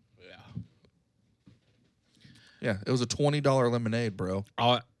insane. Yeah. Yeah, it was a $20 lemonade, bro.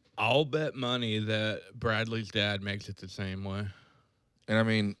 I'll bet money that Bradley's dad makes it the same way. And, I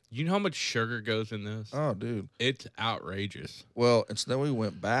mean, You know how much sugar goes in this? oh, dude. It's outrageous. Well, and so then we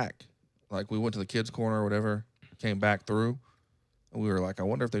went back. Like, we went to the kids' corner or whatever, came back through. And we were like, I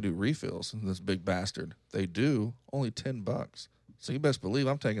wonder if they do refills. And this big bastard. They do. Only $10. So you best believe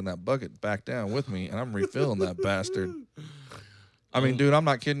I'm taking that bucket back down with me, and I'm refilling that bastard. I mean, dude, I'm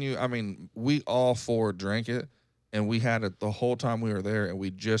not kidding you. I mean, we all 4 drank it, and we had it the whole time we were there, and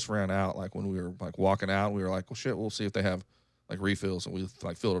we just ran out. Like, when we were, like, walking out, we were like, well, shit, we'll see if they have, like, refills. And we,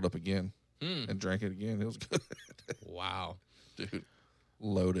 like, filled it up again and drank it again. It was good. Wow. Dude,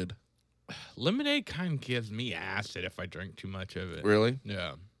 loaded. Lemonade kind of gives me acid if I drink too much of it. Really?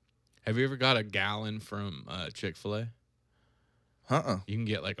 Yeah. Have you ever got a gallon from Chick-fil-A? You can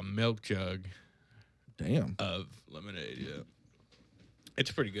get like a milk jug Damn. of lemonade. Yeah.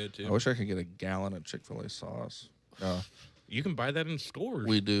 It's pretty good too. I wish I could get a gallon of Chick-fil-A sauce. You can buy that in stores.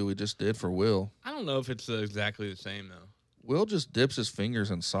 We do. We just did for Will. I don't know if it's exactly the same though. Will just dips his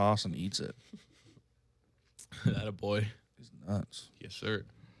fingers in sauce and eats it. That a boy. He's nuts. Yes, sir.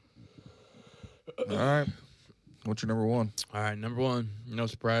 All right. What's your number one? All right, number one. No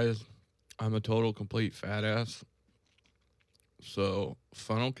surprise. I'm a total complete fat ass. So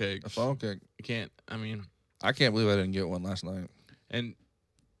funnel cakes. A funnel cake. You can't. I mean, I can't believe I didn't get one last night. and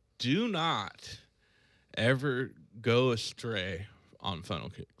do not ever go astray on funnel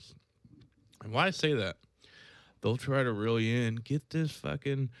cakes. And why I say that? They'll try to reel you in. Get this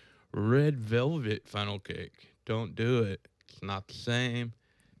fucking red velvet funnel cake. Don't do it. It's not the same.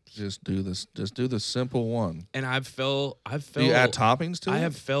 Just do this. Just do the simple one. And I've fell. Do you add toppings to it? I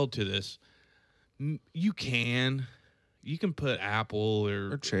have fell to this. You can put apple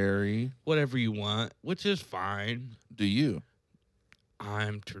Or cherry. whatever you want, which is fine. Do you?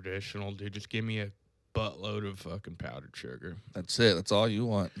 I'm traditional, dude. Just give me a buttload of fucking powdered sugar. That's it. That's all you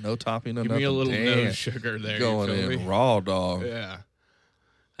want. No topping, no Give nothing. me a little Damn. nose sugar there. Going you feel in me? raw, dog. Yeah.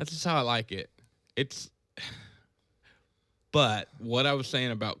 That's just how I like it. But what I was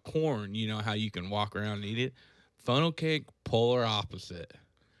saying about corn, you know how you can walk around and eat it? Funnel cake, polar opposite.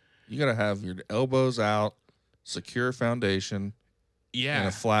 You got to have your elbows out, secure foundation, Yeah. and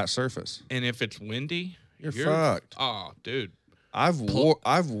a flat surface. And if it's windy, You're fucked. Oh, dude. I've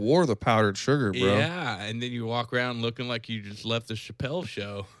wore the powdered sugar, bro. Yeah. And then you walk around looking like you just left the Chappelle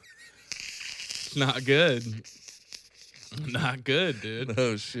show. It's not good. Not good, dude.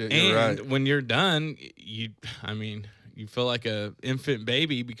 Oh shit, And you're right. when you're done, you feel like a infant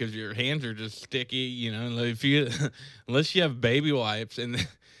baby because your hands are just sticky, you know. Unless you have baby wipes, and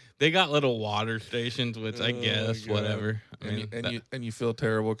they got little water stations, which I guess God. whatever. I And, mean, you feel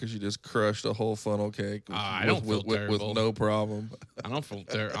terrible because you just crushed a whole funnel cake. I don't feel with terrible. no problem. I don't feel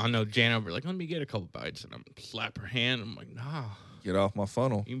there. I know Jan over like, let me get a couple bites, and I'm slap her hand. I'm like, nah, Get off my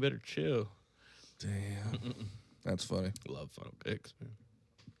funnel. you better chill. Damn, that's funny. Love funnel cakes, man.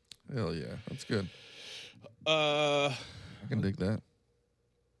 Hell yeah, that's good. Uh. I can dig that.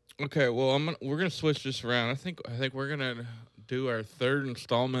 Okay, well, we're gonna switch this around. I think we're gonna do our third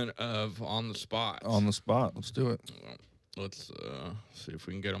installment of On the Spot. On the spot. Let's do it. Let's see if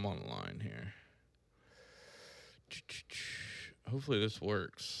we can get them on the line here. Hopefully this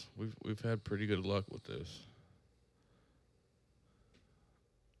works. We've had pretty good luck with this.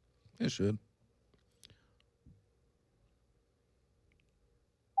 It should.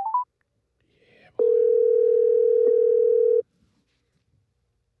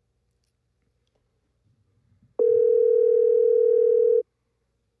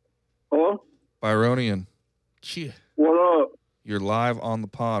 Hello? Byronian, Cheer. What up? you're live on the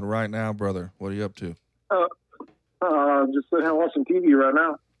pod right now, brother. What are you up to? Just sitting here watching TV right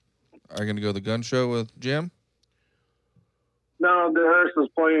now. Are you going to go to the gun show with Jim? No, the Harris is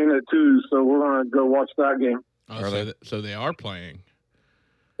playing at 2, so we're going to go watch that game. Oh, Are so, they? so they are playing.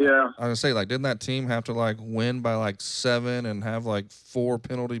 Yeah. I was going to say, like, didn't that team have to, like, win by, like, 7 and have, like, 4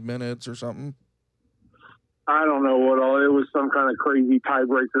 penalty minutes or something? I don't know what all. It was some kind of crazy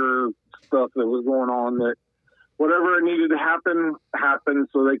tiebreaker stuff that was going on that whatever it needed to happen, happened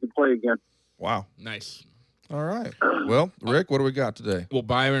so they could play again. Wow. Nice. All right. Well, Rick, what do we got today? Well,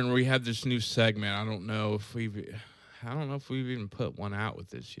 Byron, we have this new segment. I don't know if we've even put one out with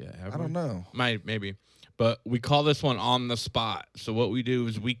this yet. Have I don't we? know. Maybe. But we call this one On the Spot. So what we do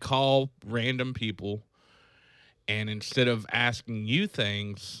is we call random people, and instead of asking you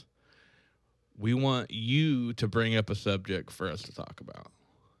things, we want you to bring up a subject for us to talk about.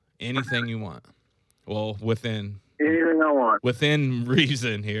 Anything you want. Well, within Anything I want.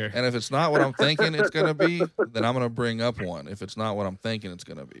 reason here. And if it's not what I'm thinking it's going to be, then I'm going to bring up one. If it's not what I'm thinking it's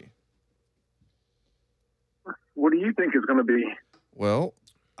going to be. What do you think it's going to be? Well,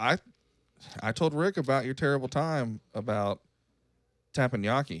 I told Rick about your terrible time about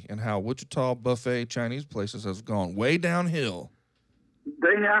teppanyaki and how Wichita buffet Chinese places has gone way downhill.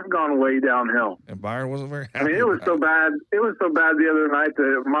 They have gone way downhill. And Byron wasn't very I happy. mean, it was about so bad. It was so bad the other night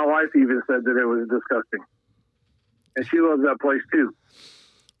that my wife even said that it was disgusting. And she loves that place too.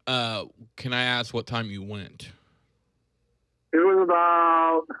 Can I ask what time you went? It was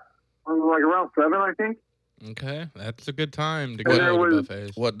like around 7, I think. Okay, that's a good time to And go there to was-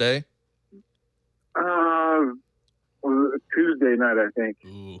 buffets. What day? Was it Tuesday night, I think.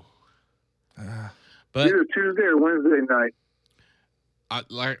 Ooh. Ah, But Either Tuesday or Wednesday night.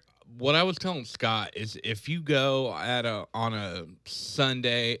 like what I was telling Scott is if you go on a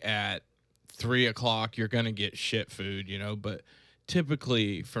Sunday at 3:00, you're gonna get shit food, you know. But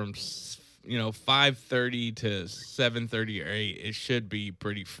typically from 5:30 to 7:30 or 8, it should be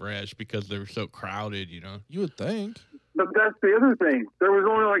pretty fresh because they're so crowded, you know. you would think. But that's the other thing. There was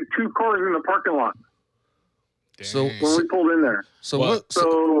only like 2 cars in the parking lot So- Dang. when we pulled in there. So Well, what?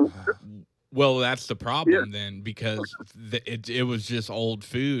 So Well, that's the problem then, because it was just old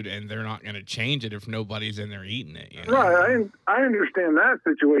food, and they're not going to change it if nobody's in there eating it. You know? right, I understand that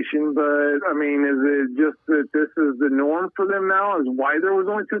situation, but I mean, is it just that this is the norm for them now? Is why there was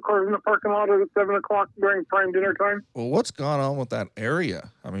only 2 cars in the parking lot at 7 o'clock during prime dinner time? Well, what's gone on with that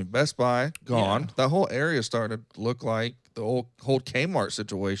area? I mean, Best Buy gone. Yeah. That whole area started to look like the whole Kmart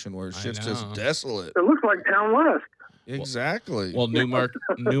situation, where it's I just know. desolate. It looks like Town West. Exactly. Well,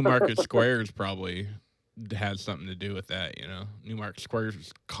 Newmarket Squares probably has something to do with that. You know, Newmarket Squares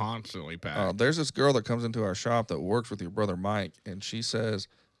is constantly packed. There's this girl that comes into our shop that works with your brother Mike, and she says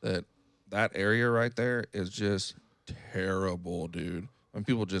that area right there is just terrible, dude. When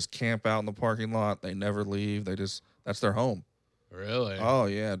people just camp out in the parking lot, they never leave. That's their home. Really? Oh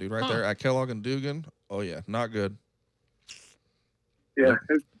yeah, dude, right Huh. there at Kellogg and Dugan. Oh yeah, not good. Yeah,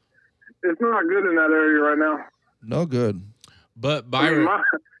 it's not good in that area right now. No good. But I Byron, mean,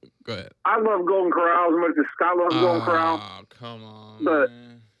 go ahead. I love Golden Corral as much as Scott loves Golden Corral. Oh, come on, But-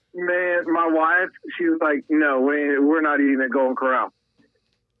 man. Man, my wife, she's like, no, we're not eating at Golden Corral.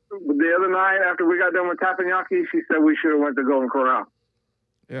 The other night, after we got done with teppanyaki, she said we should have went to Golden Corral.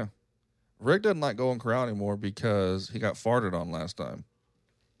 Rick doesn't like Golden Corral anymore because he got farted on last time.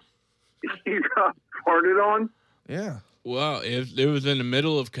 He got farted on. Yeah. Well, it was in the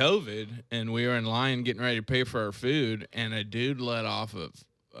middle of COVID, and we were in line getting ready to pay for our food, and a dude let off of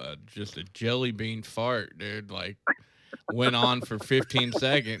just a jelly bean fart, dude. Like, went on for 15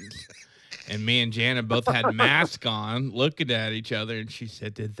 seconds. And me and Jana both had masks on, looking at each other, and she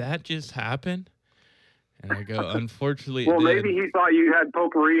said, "Did that just happen?" And I go, "Unfortunately, Well, it did." maybe he thought you had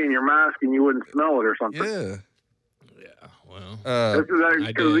potpourri in your mask and you wouldn't smell it or something. Yeah. Yeah, well, This is I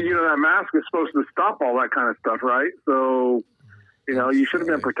because did. you know that mask is supposed to stop all that kind of stuff, right? So, you know, you should have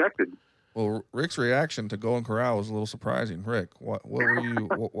been protected. Well, Rick's reaction to Golden Corral was a little surprising. Rick, what were you?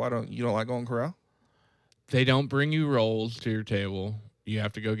 Why don't you like Golden Corral? they don't bring you rolls to your table. You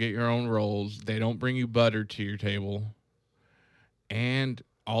have to go get your own rolls. They don't bring you butter to your table. And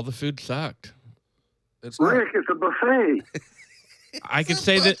all the food sucked. It's not. Rick, it's a buffet. I could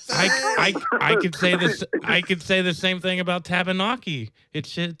say that I could say this I could say the same thing about Tabanaki.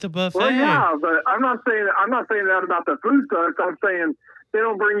 It's a buffet. Well, yeah, but I'm not saying that about the food sucks. I'm saying they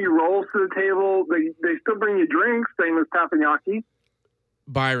don't bring you rolls to the table. They still bring you drinks, same as teppanyaki.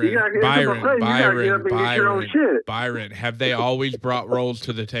 Byron, You gotta get to the buffet. You gotta get up and get your own shit. Byron, have they always brought rolls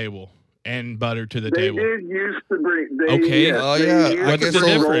to the table and butter to the They table? did used to bring. Okay. Yes, Oh, they yeah. used What's to the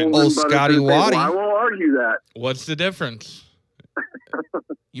bring difference? rolls Old and butter to Scotty the table. Waddy. I won't argue that. What's the difference?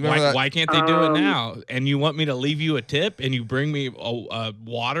 You remember that? Why can't they do it now? And you want me to leave you a tip and you bring me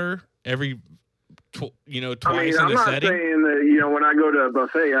water every twice I mean, in I'm a not setting? saying that when I go to a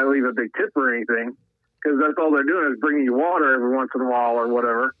buffet, I leave a big tip or anything, because that's all they're doing is bringing you water every once in a while or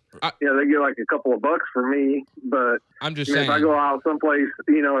whatever. They get like a couple of bucks for me, but I'm just if saying. I go out someplace,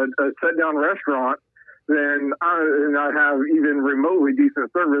 a sit down restaurant, then I have even remotely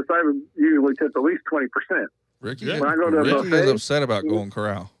decent service, I would usually tip at least 20%. Ricky, Yeah. When I go to a Ricky buffet, is upset about Golden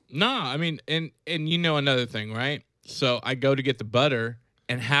Corral. No, I mean, and another thing, right? So I go to get the butter,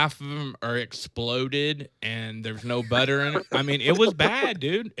 and half of them are exploded, and there's no butter in it. I mean, it was bad,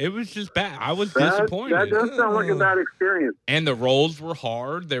 dude. It was just bad. I was disappointed. that does sound like a bad experience. And the rolls were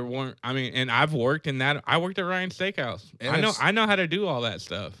hard. They weren't. I mean, and I've worked in that. I worked at Ryan Steakhouse. And I know how to do all that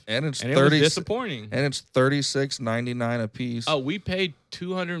stuff. And it's And it was 30 disappointing. and it's $36.99 a piece. Oh, we paid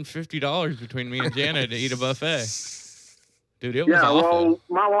 $250 between me and Jana to eat a buffet. Dude, it was Yeah, awful. well,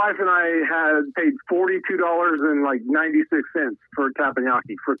 my wife and I had paid $42.96 for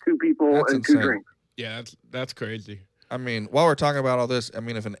teppanyaki for 2 people That's and 2 insane. drinks. Yeah, that's crazy. I mean, while we're talking about all this, I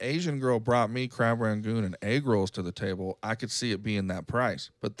mean, if an Asian girl brought me crab rangoon and egg rolls to the table, I could see it being that price.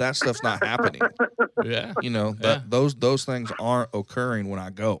 But that stuff's not happening. Yeah. That those things aren't occurring when I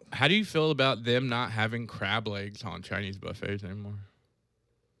go. How do you feel about them not having crab legs on Chinese buffets anymore?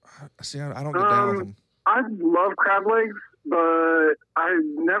 See, I don't get down with them. I love crab legs, but I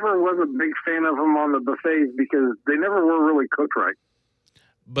never was a big fan of them on the buffets because they never were really cooked right.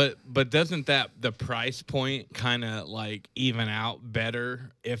 But doesn't the price point kind of like even out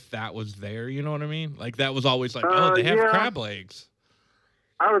better if that was there? You know what I mean? Like that was always like, oh, they have yeah. crab legs.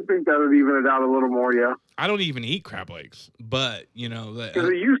 I would think that would even it out a little more, yeah. I don't even eat crab legs, but Because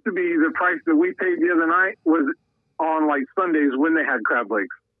it used to be the price that we paid the other night was on like Sundays when they had crab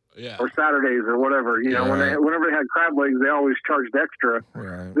legs. yeah. Or Saturdays or whatever. Right. Whenever they had crab legs, they always charged extra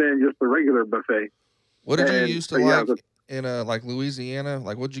Right. than just the regular buffet. What did And- you used to yeah, like in like Louisiana?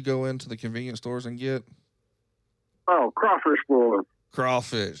 Like, what'd you go into the convenience stores and get? Oh, crawfish boil.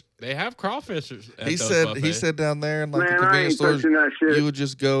 Crawfish. They have crawfish. At He those said buffets. down there in like the Man, I convenience ain't stores, touching that shit. you would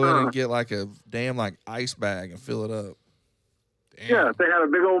just go in Uh. and get like a damn like ice bag and fill it up. Damn. Yeah, they had a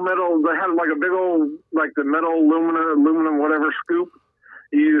big old metal. They had like a big old, like the metal aluminum, whatever scoop.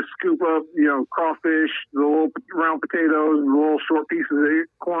 You just scoop up, crawfish, the little round potatoes, the little short pieces of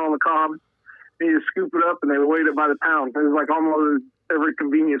corn on the cob. And you just scoop it up, and they weighed it by the pound. It was like almost every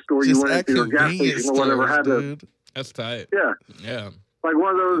convenience store you Just went at into, or gas convenience station or whatever, stores, had to. dude. That's tight. Yeah, Yeah. like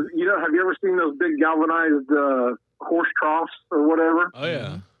one of those. Have you ever seen those big galvanized horse troughs or whatever? Oh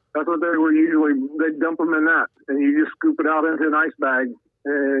yeah. That's what they were usually. They dump them in that, and you just scoop it out into an ice bag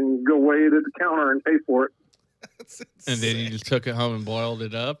and go weigh it at the counter and pay for it. That's And then you insane. just took it home and boiled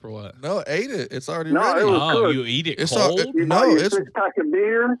it up, or what? No, ate it. It's already No, ready. it was Oh, good. you eat it It's all- cold? You No, buy your it's- 6-pack of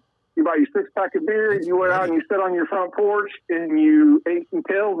beer. You buy your 6-pack of beer. You went out and you sit on your front porch and you ate some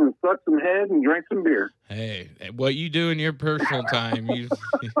tails and sucked some head and drank some beer. Hey, what you do in your personal time,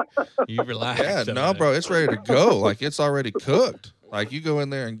 you relax. Yeah, over no, it. bro, it's ready to go. Like it's already cooked. Like you go in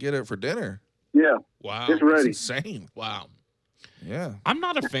there and get it for dinner. Yeah, Wow. it's It's ready. insane. Wow. Yeah. I'm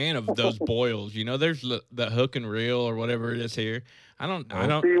not a fan of those boils. There's the hook and reel or whatever it is here. I don't.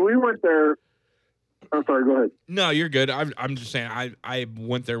 See, we went there. I'm sorry. Go ahead. No, you're good. I'm just saying. I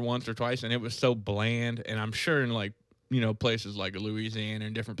went there once or twice, and it was so bland. And I'm sure in places like Louisiana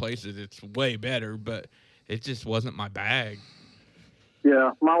and different places, it's way better. But it just wasn't my bag.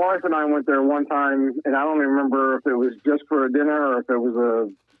 Yeah, my wife and I went there one time, and I don't even remember if it was just for a dinner or if it was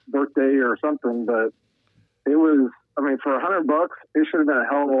a birthday or something. But it was. I mean, for $100, it should have been a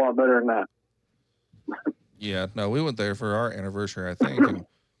hell of a lot better than that. Yeah. No, we went there for our anniversary, I think, and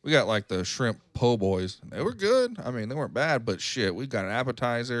we got like the shrimp po' boys. They were good. I mean, they weren't bad, but shit, we got an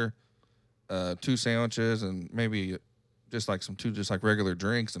appetizer, 2 sandwiches, and maybe just like just like regular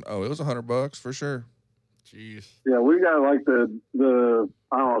drinks. And it was $100 for sure. Jeez. Yeah, we got like the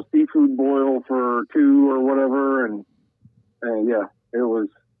I don't know, seafood boil for 2 or whatever, and yeah, it was.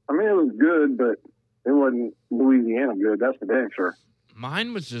 I mean, it was good, but it wasn't Louisiana good. That's for damn sure.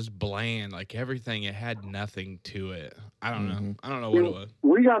 Mine was just bland. Like everything, it had nothing to it. I don't know. Mhm. I don't know what it was.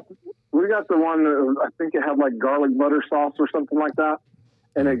 We got the one that I think it had like garlic butter sauce or something like that,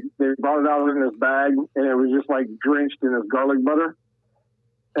 and they brought it out in this bag, and it was just like drenched in this garlic butter.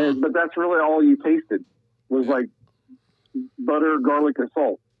 But that's really all you tasted was like butter, garlic, and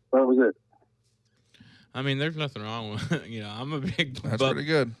salt. That was it. I mean, there's nothing wrong with I'm a big That's pretty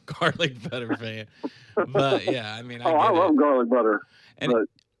good. garlic butter fan. But yeah, I mean, I I get love it. garlic butter. And but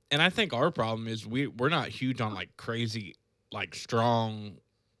and I think our problem is we're not huge on like crazy, like strong,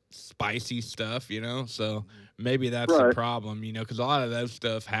 spicy stuff, So maybe that's the Right. problem, because a lot of those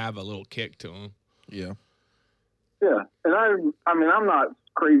stuff have a little kick to them. Yeah. yeah, and I mean, I'm not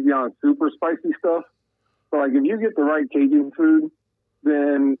crazy on super spicy stuff. But like, if you get the right Cajun food,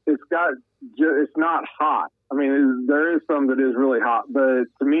 then it's not hot. I mean, there is some that is really hot, but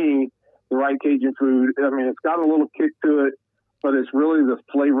to me, the right Cajun food, I mean, it's got a little kick to it, but it's really the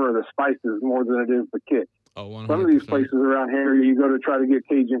flavor of the spices more than it is the kick. Oh, 100%. Some of these places around here, you go to try to get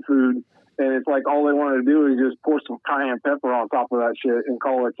Cajun food, and it's like all they want to do is just pour some cayenne pepper on top of that shit and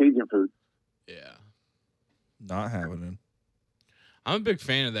call it Cajun food. Yeah. Not happening. I'm a big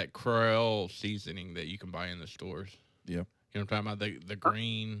fan of that Creole seasoning that you can buy in the stores. Yeah. You know what I'm talking about? The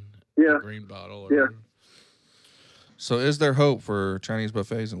green, Yeah. the green bottle. Or Yeah. whatever. So is there hope for Chinese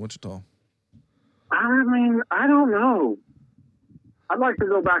buffets in Wichita? I mean, I don't know. I'd like to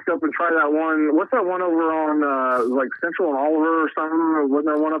go back up and try that one. What's that one over on like Central and Oliver or something? Wasn't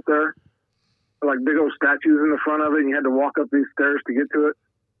there one up there? Like big old statues in the front of it, and you had to walk up these stairs to get to it.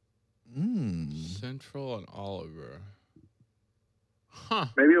 Central and Oliver. Huh.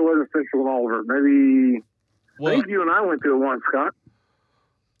 Maybe it wasn't Central and Oliver. Maybe I Well, think you and I went to it once, Scott.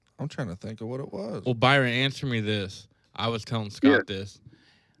 I'm trying to think of what it was. well, Byron, answer me this. I was telling Scott this.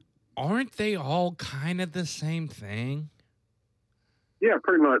 Aren't they all kind of the same thing? Yeah,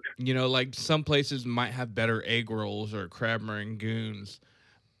 pretty much. Like some places might have better egg rolls or crab rangoons,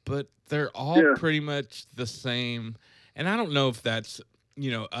 but they're all Yeah. pretty much the same. And I don't know if that's,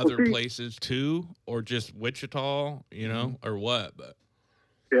 other see- places too, or just Wichita, or what, but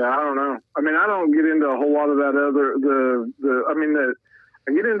Yeah, I don't know. I mean, I don't get into a whole lot of that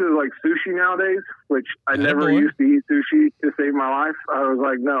I get into like sushi nowadays, which I never Attaboy. used to eat sushi to save my life. I was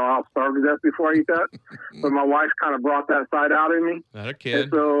like, no, I'll starve to death before I eat that. But my wife kind of brought that side out in me. not a And kid.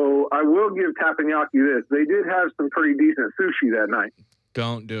 so I will give Teppanyaki this. They did have some pretty decent sushi that night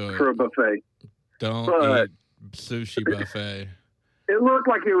Don't do for it. a buffet. Don't but- eat sushi buffet. it looked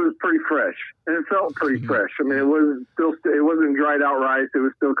like it was pretty fresh, and it felt pretty fresh. I mean, it wasn't dried out rice. It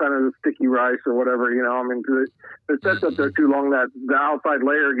was still kind of sticky rice or whatever, you know. I mean, 'cause if it sets up there too long, that the outside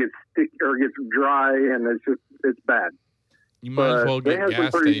layer gets sticky or gets dry, and it's bad. You might as But well they get had some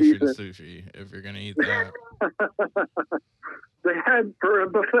gas pretty station decent- sushi if you're gonna eat that. They had, for a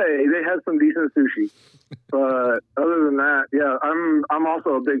buffet, they had some decent sushi, but other than that, yeah, I'm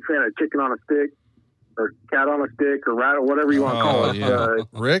also a big fan of chicken on a stick or cat on a stick or rat or whatever you want to call Oh, it. yeah.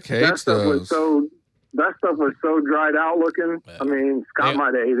 Rick That hates stuff was those. that stuff was so dried out looking. I mean, Scott Yeah.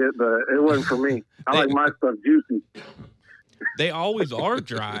 might have ate it, but it wasn't for me. I like my stuff juicy. They always are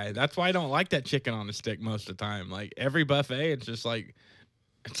dry. That's why I don't like that chicken on a stick most of the time. Like every buffet, it's just like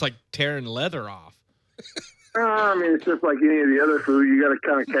it's like tearing leather off. I mean, it's just like any of the other food. You got to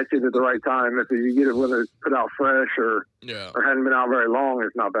kind of catch it at the right time. If you get it when it's put out fresh or hadn't been out very long,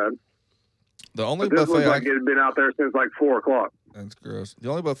 it's not bad. The only But this buffet looks like it had been out there since like 4 o'clock. That's gross. The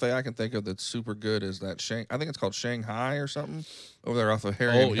only buffet I can think of that's super good is that I think it's called Shanghai or something over there off of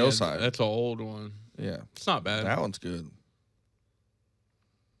Harry and Hillside. That's an old one. Yeah, It's not bad. that one's good.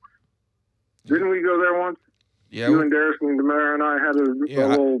 Didn't we go there once? Yeah, You and Darius and Demara and I had a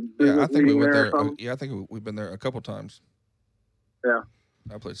little business I think we meeting went there there. or something. Yeah, I think we've been there a couple times. Yeah.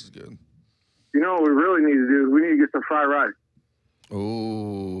 That place is good. You know what we really need to do is we need to get some fried rice.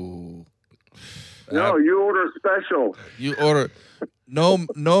 Ooh. No, you order a special. You order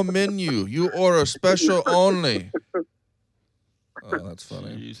no menu. You order special only. Oh, that's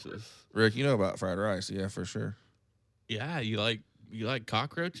funny. Jesus. Rick, you know about fried rice, yeah, for sure. Yeah, you like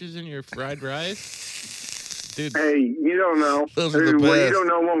cockroaches in your fried rice, dude? Hey, you don't know. Those are the What you best. don't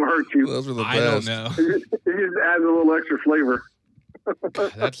know won't hurt you. Those are the I don't best. know. It just adds a little extra flavor.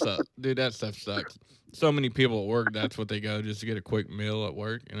 That stuff, dude. That stuff sucks. So many people at work, that's what they go just to get a quick meal at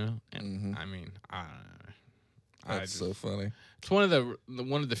work, you know. And I mean, I That's so funny. it's one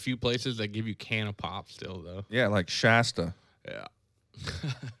of the few places that give you can of pop still though. Yeah, like Shasta. Yeah.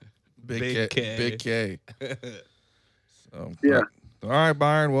 Big K. Big K. So, Yeah. All right,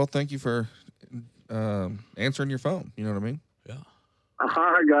 Byron. Well, thank you for answering your phone. You know what I mean? Yeah. All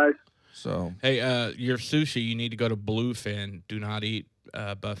right, guys. So, Hey, your sushi, you need to go to Bluefin. Do not eat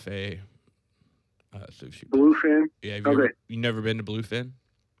buffet sushi. Bluefin. Yeah, have Okay. you never been to Bluefin?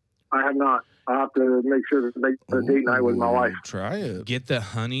 I have not. I'll have to make sure to make the date night with my ooh, wife. Try it. Get the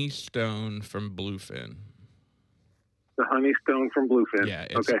honey stone from Bluefin. The honey stone from Bluefin. Yeah,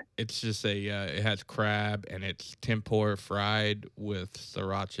 it's, Okay. it's just it has crab and it's tempura fried with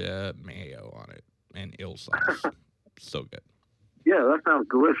sriracha mayo on it and eel sauce. So good. Yeah, that sounds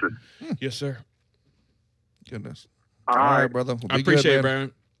delicious. Yes, sir. Goodness. All All right, right. brother. Well, I be good, appreciate it,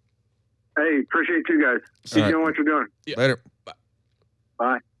 man. Brian. Hey, appreciate you guys. See Keep you. doing what you're doing. Later.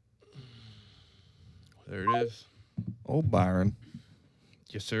 Bye. There it is. Oh, Byron.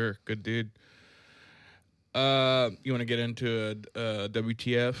 Yes, sir. Good dude. You want to get into a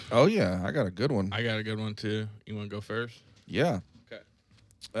WTF? Oh, yeah. I got a good one. I got a good one too. You want to go first? Yeah. Okay.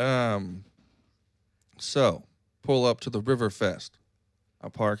 So, pull up to the River Fest. I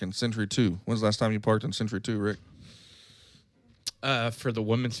park in Century 2. When's the last time you parked in Century 2, Rick? For the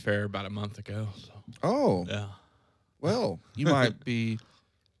women's fair about a month ago. So Oh, yeah. well, you might be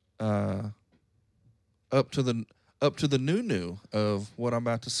up to the new of what I'm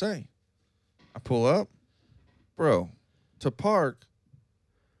about to say. I pull up, bro. To park,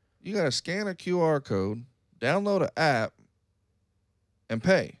 you gotta scan a QR code, download an app, and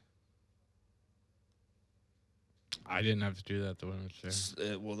pay. I didn't have to do that at the women's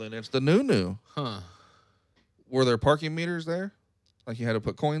fair. Well, then it's the new. Huh. Were there parking meters there? Like you had to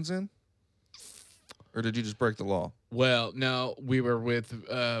put coins in? Or did you just break the law? Well, no, we were with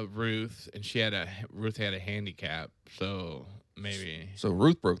Ruth, and Ruth had a handicap, so maybe So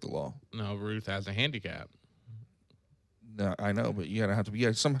Ruth broke the law. no. Ruth has a handicap. No, I know, but you gotta have to.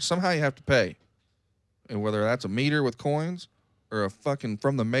 Yeah, somehow you have to pay, and whether that's a meter with coins or a fucking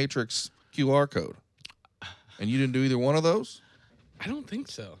from the Matrix QR code, and you didn't do either one of those. I don't think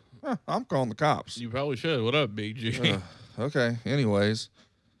so. I'm calling the cops. You probably should. What up, BG? Okay. Anyways,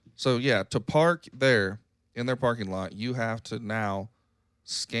 so yeah, to park there in their parking lot, you have to now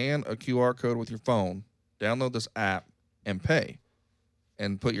scan a QR code with your phone, download this app, and pay,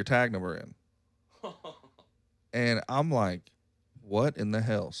 and put your tag number in. And I'm like, what in the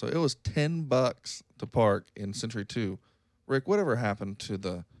hell? So it was $10 to park in Century 2. Rick, whatever happened to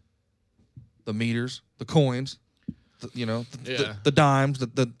the meters, the coins, the dimes,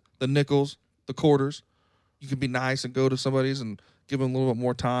 the nickels, the quarters? You could be nice and go to somebody's and give them a little bit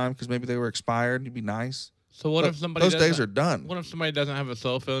more time because maybe they were expired. You'd be nice. So what But if somebody those days doesn't- are done. What if somebody doesn't have a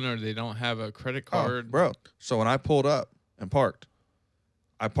cell phone or they don't have a credit Oh, card? bro. So when I pulled up and parked,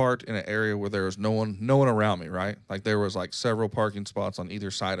 I parked in an area where there was no one around me, right? Like there was like several parking spots on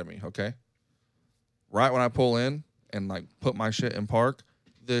either side of me, okay? Right when I pull in and like put my shit in park,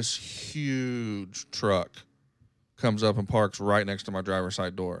 this huge truck comes up and parks right next to my driver's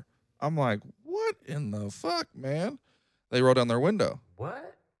side door. I'm like, what in the fuck, man? They roll down their window.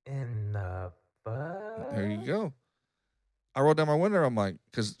 What in the fuck? There you go. I rolled down my window. I'm like,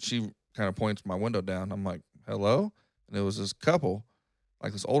 because she kind of points my window down. I'm like, hello? And it was this couple,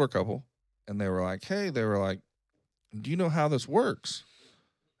 like this older couple. And they were like, hey, do you know how this works?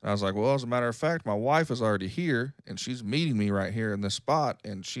 And I was like, well, as a matter of fact, my wife is already here and she's meeting me right here in this spot.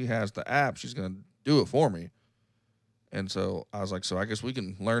 And she has the app. She's going to do it for me. And so I was like, so I guess we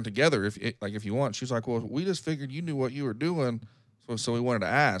can learn together if you want. She was like, well, we just figured you knew what you were doing. So we wanted to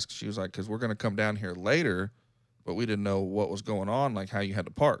ask. She was like, because we're going to come down here later, but we didn't know what was going on, like how you had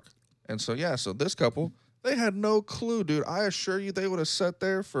to park. And so, yeah, so this couple, they had no clue, dude. I assure you they would have sat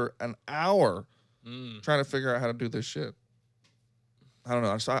there for an hour trying to figure out how to do this shit. I don't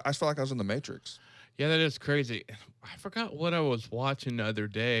know. I just felt like I was in the Matrix. Yeah, that is crazy. I forgot what I was watching the other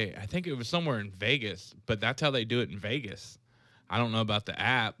day. I think it was somewhere in Vegas, but that's how they do it in Vegas. I don't know about the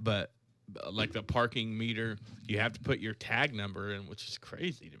app, but like the parking meter, you have to put your tag number in, which is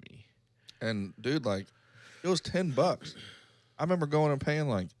crazy to me. And, dude, like, it was $10. I remember going and paying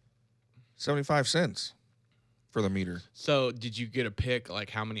like 75 cents for the meter. So did you get a pick,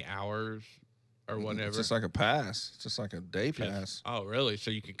 like how many hours or whatever? It's just like a pass. It's just like a day pass. Oh, really? So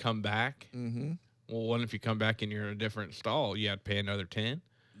you could come back? Mm-hmm. Well, what if you come back and you're in a different stall? You had to pay another 10?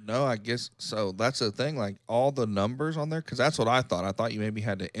 No, I guess so. That's the thing. Like all the numbers on there, because that's what I thought. I thought you maybe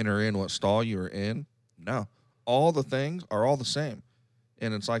had to enter in what stall you were in. No, all the things are all the same,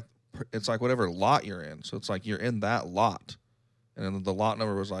 and it's like whatever lot you're in. So it's like you're in that lot, and then the lot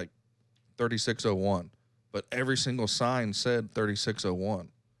number was like 3601, but every single sign said 3601.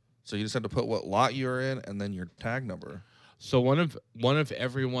 So you just had to put what lot you were in and then your tag number. So one of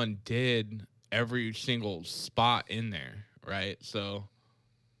everyone did every single spot in there, right? So,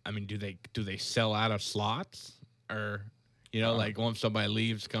 I mean, do they sell out of slots, or like once somebody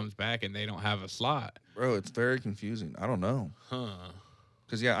leaves, comes back, and they don't have a slot? Bro, it's very confusing. I don't know. Huh?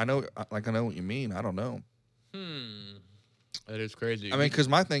 Because I know what you mean. I don't know. That is crazy. I mean, because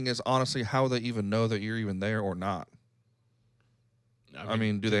my thing is honestly, how they even know that you're even there or not. I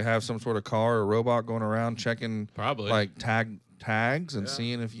mean, do they have some sort of car or robot going around checking probably like tags and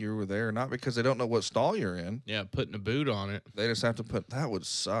seeing if you were there or not, because they don't know what stall you're in? Yeah, putting a boot on it. They just have to put. That would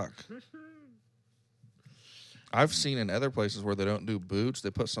suck. I've seen in other places where they don't do boots, they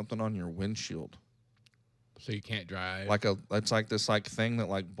put something on your windshield. So you can't drive. It's like this like thing that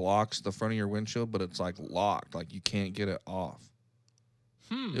like blocks the front of your windshield, but it's like locked. Like you can't get it off.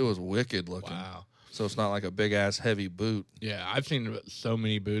 It was wicked looking. Wow. So it's not like a big ass heavy boot. Yeah, I've seen so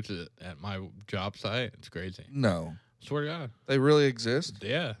many boots at my job site. It's crazy. No. Swear to God. They really exist?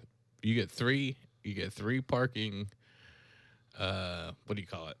 Yeah. You get three parking, what do you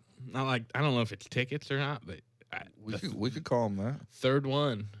call it? Not like, I don't know if it's tickets or not, but we could call them that. Third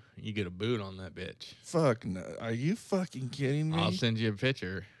one, you get a boot on that bitch. Fuck no. Are you fucking kidding me? I'll send you a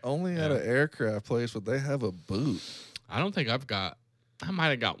picture. Only at an aircraft place would they have a boot. I don't think I might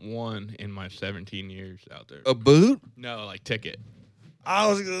have got one in my 17 years out there. A boot? No, like ticket. I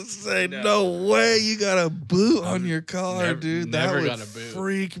was going to say, no way you got a boot on your car, dude. That would got a boot.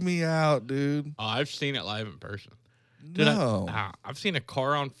 freak me out, dude. Oh, I've seen it live in person. Dude, no. I've seen a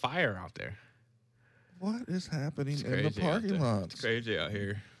car on fire out there. What is happening in the parking lots? It's crazy out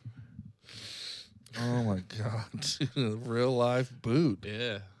here. Oh, my God. Dude, a real life boot.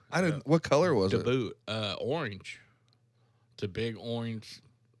 Yeah. What color was the it? Boot. Orange. It's a big orange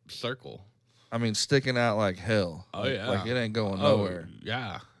circle. I mean, sticking out like hell. Oh, yeah. Like it ain't going nowhere.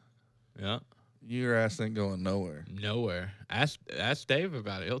 Yeah. Yeah. Your ass ain't going nowhere. Nowhere. Ask Dave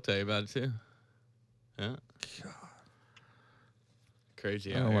about it. He'll tell you about it too. Yeah. God.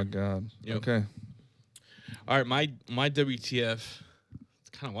 Crazy. Oh, my God. Yep. Okay. All right. My WTF. It's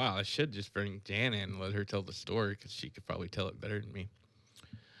kind of wild. I should just bring Jan in and let her tell the story because she could probably tell it better than me.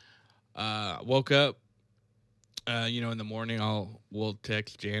 Woke up. In the morning, we'll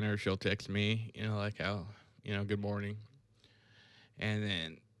text Jan or she'll text me, like how, good morning. And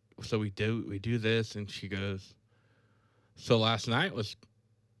then, so we do this, and she goes, so last night was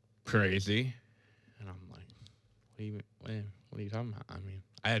crazy. And I'm like, what are you talking about? I mean,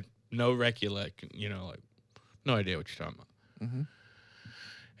 I had no recollection, like, no idea what you're talking about. Mm-hmm.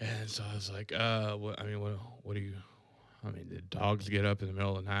 And so I was like, what do you, did dogs get up in the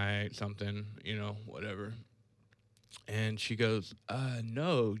middle of the night, something, whatever. And she goes,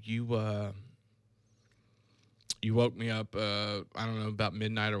 no, you woke me up, I don't know, about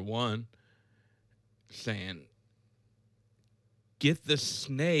midnight or 1, saying, get the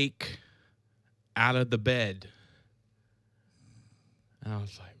snake out of the bed. And I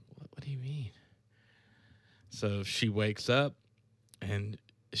was like, what do you mean? So she wakes up, and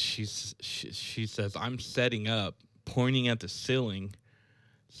she says, I'm setting up, pointing at the ceiling,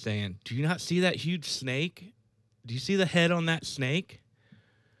 saying, do you not see that huge snake? Do you see the head on that snake?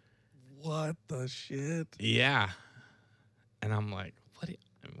 What the shit? Yeah. And I'm like, what?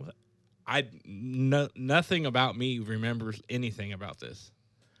 Nothing about me remembers anything about this.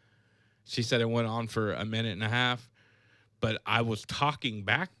 She said it went on for a minute and a half, but I was talking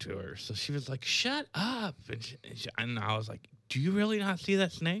back to her. So she was like, shut up. And I was like, do you really not see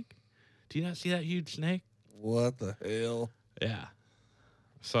that snake? Do you not see that huge snake? What the hell? Yeah.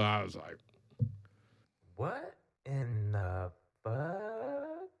 So I was like, What in the fuck?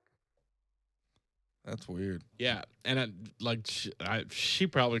 That's weird. yeah. And she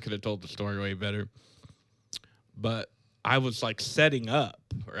probably could have told the story way better. But I was like setting up,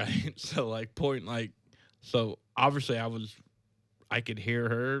 right? So like so obviously I could hear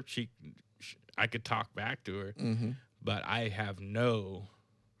her. I could talk back to her, but I have no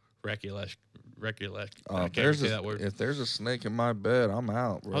recollection. I can't say that word. If there's a snake in my bed, I'm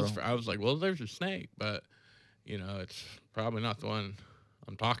out, bro. I was like, well, there's a snake, but it's probably not the one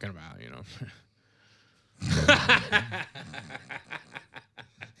I'm talking about.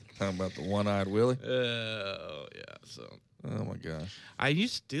 Talking about the one-eyed Willie. Oh yeah. So. Oh my gosh. I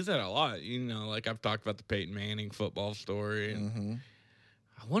used to do that a lot. Like I've talked about the Peyton Manning football story, and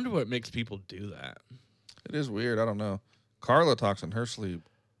I wonder what makes people do that. It is weird. I don't know. Carla talks in her sleep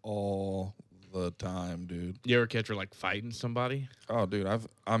all the time, dude. You ever catch her like fighting somebody? Oh, dude.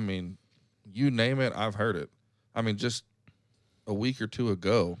 You name it, I've heard it. I mean, just a week or two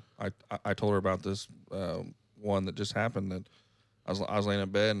ago, I told her about this one that just happened. That I was laying in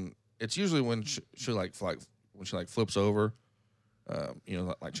bed, and it's usually when she flips over,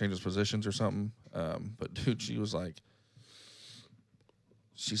 like changes positions or something. But dude,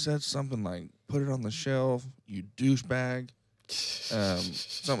 she said something like, "Put it on the shelf, you douchebag,"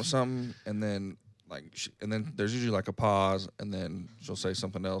 something, and then there's usually like a pause, and then she'll say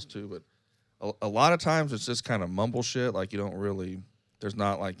something else too. But a lot of times it's just kind of mumble shit. Like you really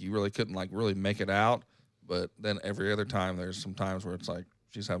couldn't like really make it out. But then every other time, there's some times where it's like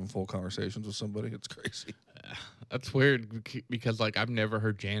she's having full conversations with somebody. It's crazy. That's weird because like I've never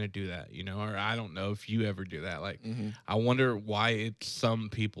heard Janet do that, or I don't know if you ever do that. Like I wonder why some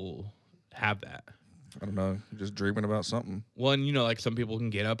people have that. I don't know. You're just dreaming about something. Well, and like some people can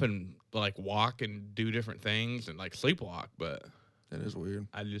get up and like walk and do different things and like sleepwalk, but it is weird.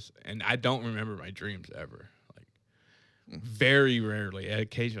 I don't remember my dreams ever. Like very rarely.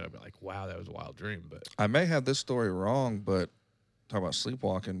 Occasionally I'll be like, wow, that was a wild dream. But I may have this story wrong, but talk about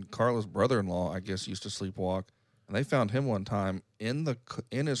sleepwalking. Carla's brother-in-law, I guess, used to sleepwalk, and they found him one time in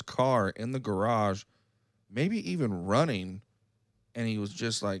his car in the garage, maybe even running, and he was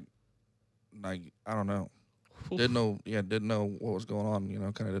just like I don't know, didn't know what was going on.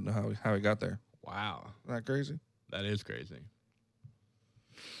 Kind of didn't know how he got there. Wow, isn't that crazy? That is crazy.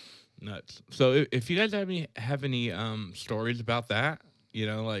 Nuts. So if you guys have any stories about that,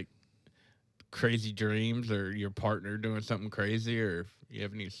 like crazy dreams or your partner doing something crazy, or if you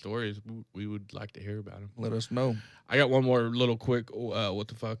have any stories, we would like to hear about them. Let us know. I got one more little quick what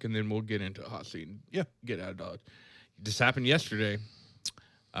the fuck, and then we'll get into a hot seat and get out of Dodge. This happened yesterday.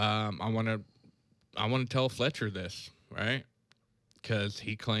 I want to tell Fletcher this, right? Because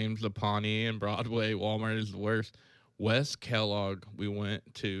he claims the Pawnee and Broadway Walmart is the worst. Wes Kellogg, we went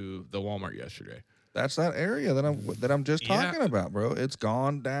to the Walmart yesterday. That's that area that I'm just talking about, bro. It's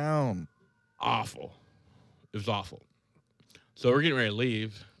gone down. Awful. It was awful. So we're getting ready to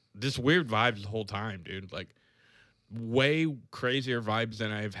leave. This weird vibes the whole time, dude. Like way crazier vibes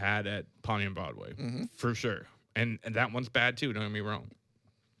than I've had at Pawnee and Broadway, for sure. And that one's bad too. Don't get me wrong.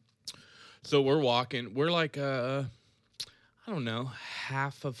 So we're walking. We're like I don't know,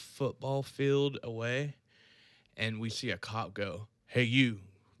 half a football field away, and we see a cop go, "Hey, you,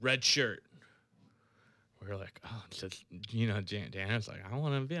 red shirt." We're like, oh, it's just, Janet's like, I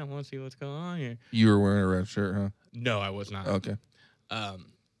want to see what's going on here. You were wearing a red shirt, huh? No, I was not. Okay.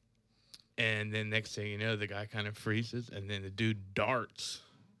 And then next thing you know, the guy kind of freezes, and then the dude darts,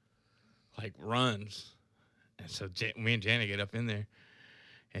 like runs. And so me and Janet get up in there,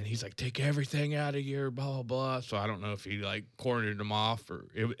 and he's like, take everything out of your blah, blah, blah. So I don't know if he like cornered him off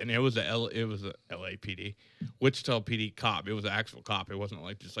it was a LAPD, Wichita PD cop. It was an actual cop. It wasn't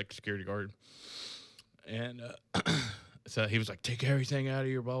like just like a security guard. And so he was like, take everything out of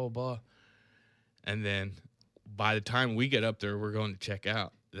your blah, blah, blah. And then by the time we get up there, we're going to check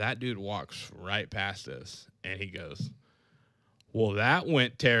out. That dude walks right past us, and he goes, "Well, that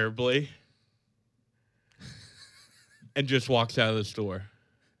went terribly," and just walks out of the store.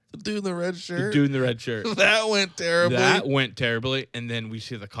 The dude in the red shirt. The dude in the red shirt. That went terribly. That went terribly. And then we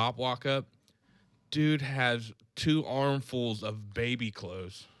see the cop walk up. Dude has 2 armfuls of baby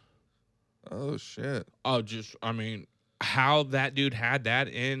clothes. Oh, shit. Oh, I mean, how that dude had that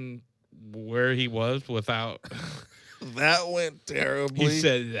in where he was without. That went terribly. He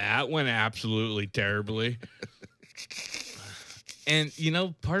said that went absolutely terribly. And,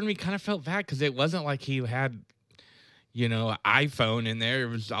 part of me kind of felt bad because it wasn't like he had, an iPhone in there. It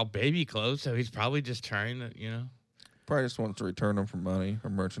was all baby clothes. So he's probably just trying to, Probably just wants to return them for money or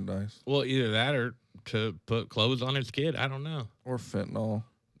merchandise. Well, either that or to put clothes on his kid. I don't know. Or fentanyl.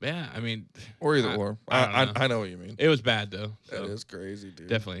 Yeah, I mean. Or either or. I know what you mean. It was bad, though. That is crazy, dude.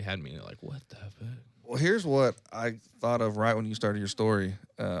 Definitely had me like, what the fuck? Well, here's what I thought of right when you started your story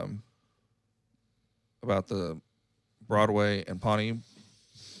about the Broadway and Pawnee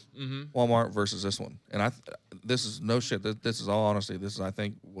Walmart versus this one. And this is no shit. This is all honesty. I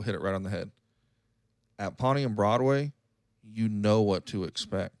think we'll hit it right on the head. At Pawnee and Broadway, you know what to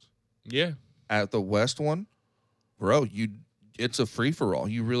expect. Yeah. At the West one, bro, it's a free-for-all.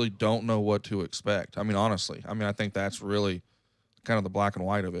 You really don't know what to expect. I mean, honestly. I think that's really kind of the black and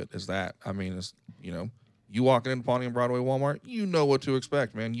white of it is that. I mean, it's, you walking into Pawnee and Broadway Walmart, you know what to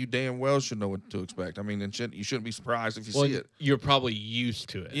expect, man. You damn well should know what to expect. I mean, you shouldn't be surprised if you see it. You're probably used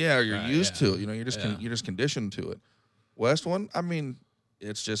to it. Yeah, or you're used to it. You're just conditioned to it. West one, I mean,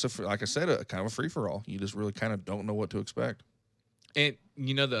 it's just like I said, a kind of a free-for-all. You just really kind of don't know what to expect. And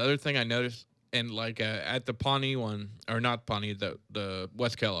the other thing I noticed, and like at the Pawnee one, or not Pawnee, the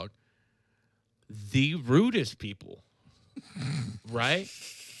West Kellogg, the rudest people, right?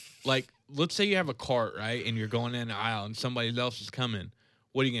 Like, let's say you have a cart, right, and you're going in the aisle, and somebody else is coming.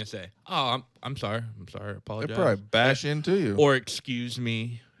 What are you gonna say? Oh, I'm sorry. I apologize. They probably bash into you. Or excuse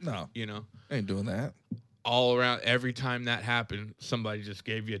me. No, I ain't doing that. All around, every time that happened, somebody just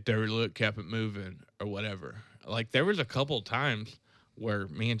gave you a dirty look, kept it moving, or whatever. Like, there was a couple of times where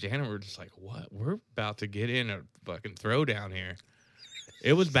me and Janet were just like, what? We're about to get in a fucking throwdown here.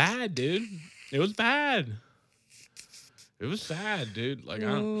 It was bad, dude. It was bad. It was sad, dude. Like,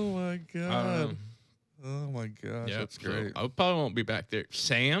 oh my god. I don't know. Oh my gosh, Yeah, that's great. I probably won't be back there.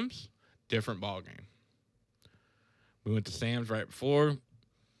 Sam's, different ballgame. We went to Sam's right before,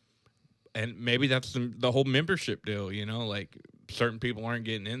 and maybe that's the whole membership deal, like certain people aren't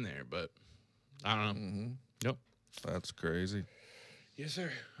getting in there, but I don't know. Mm-hmm. Nope. That's crazy. Yes, sir.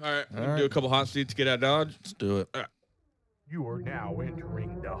 All right, All we'll do a couple hot seats to get out of Dodge. Let's do it. You are now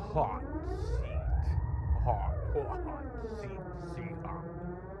entering the hot seat. Hot seat.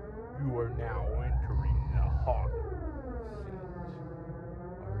 You are now entering the hot seat.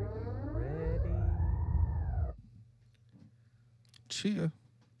 Are you ready? Chia.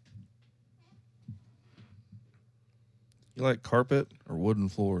 You like carpet or wooden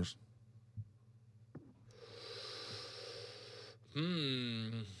floors?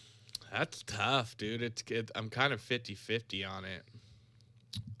 That's tough, dude. I'm kind of 50-50 on it.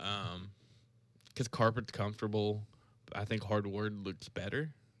 Because carpet's comfortable. I think hardwood looks better.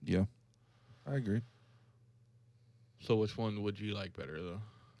 Yeah, I agree. So which one would you like better, though?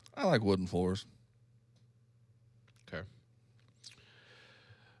 I like wooden floors. Okay.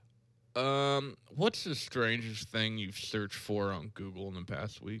 What's the strangest thing you've searched for on Google in the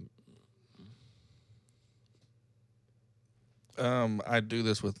past week? I do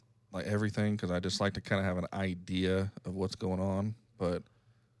this with like everything because I just like to kind of have an idea of what's going on. But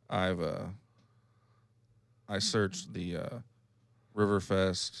I searched the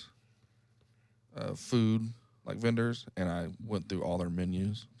Riverfest food like vendors, and I went through all their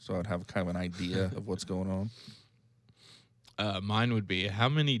menus, so I'd have kind of an idea of what's going on. Mine would be, how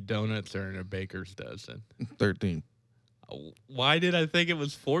many donuts are in a baker's dozen? 13. Why did I think it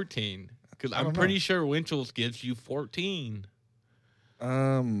was 14? Because I'm pretty sure Winchell's gives you 14.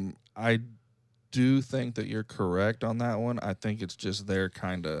 I do think that you're correct on that one. I think it's just their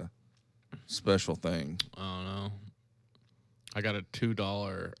kind of special thing. I don't know. I got a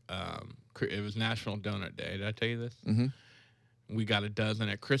 $2. It was National Donut Day. Did I tell you this? Mm-hmm. We got a dozen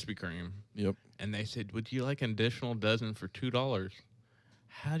at Krispy Kreme. Yep. And they said, would you like an additional dozen for $2?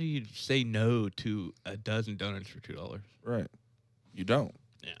 How do you say no to a dozen donuts for $2? Right. You don't.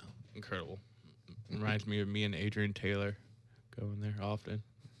 Yeah. Incredible. Reminds me of me and Adrian Taylor going there often.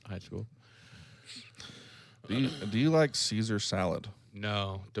 High school. Do you like Caesar salad?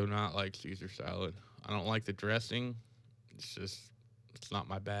 No, do not like Caesar salad. I don't like the dressing. It's not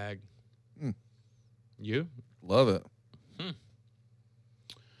my bag. You? Love it.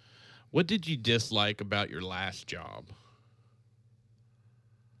 What did you dislike about your last job?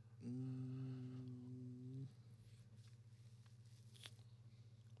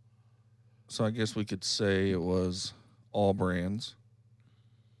 So I guess we could say it was all brands.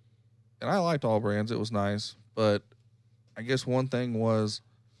 And I liked all brands. It was nice. But I guess one thing was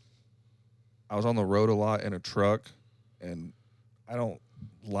I was on the road a lot in a truck, and I don't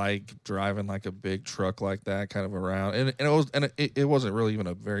like driving like a big truck like that kind of around. And it wasn't really even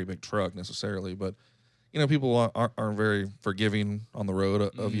a very big truck necessarily, but people aren't very forgiving on the road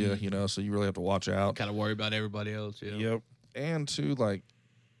of you, so you really have to watch out. Gotta worry about everybody else, yeah. Yep. And two, like,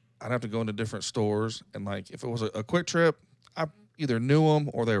 I'd have to go into different stores, and like if it was a quick trip, I either knew them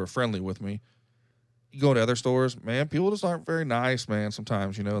or they were friendly with me. You go to other stores, man, people just aren't very nice, man,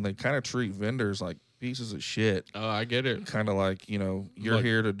 sometimes, and they kind of treat vendors like pieces of shit. Oh, I get it. Kind of like, you're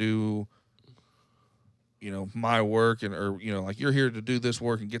here to do, my work, or like you're here to do this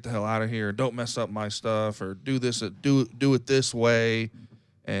work and get the hell out of here and don't mess up my stuff, or do it this way.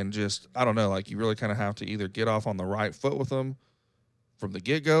 And just, I don't know, like you really kind of have to either get off on the right foot with them from the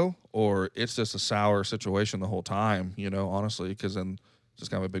get-go, or it's just a sour situation the whole time, honestly, because then it's just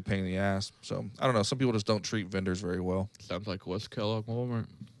kind of a big pain in the ass. So, I don't know. Some people just don't treat vendors very well. Sounds like West Kellogg Walmart.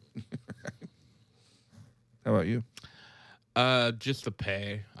 How about you? Just the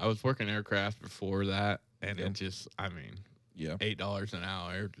pay. I was working aircraft before that, and Yeah. it just, Yeah. $8 an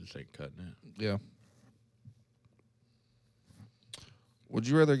hour just ain't cutting it. Yeah. Would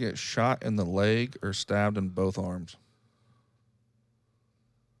you rather get shot in the leg or stabbed in both arms?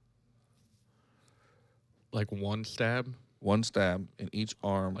 Like one stab? One stab in each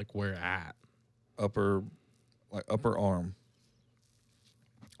arm, Like where at? upper arm.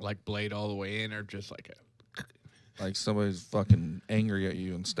 Like blade all the way in, or just like Like somebody's fucking angry at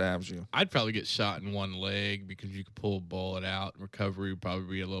you and stabs you. I'd probably get shot in one leg because you could pull a bullet out. Recovery would probably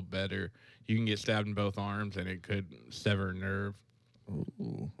be a little better. You can get stabbed in both arms, and it could sever a nerve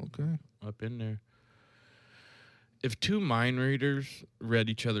Ooh, okay. up in there. If two mind readers read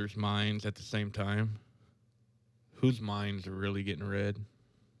each other's minds at the same time, whose minds are really getting read?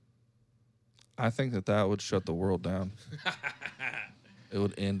 I think that would shut the world down. It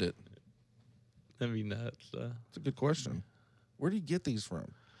would end it. That'd be nuts. It's a good question. Where do you get these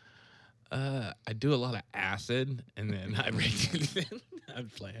from? I do a lot of acid, and then I read. I'm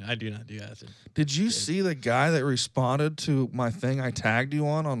playing. I do not do acid. Did you see the guy that responded to my thing I tagged you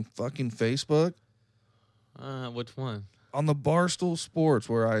on fucking Facebook? Which one? On the Barstool Sports,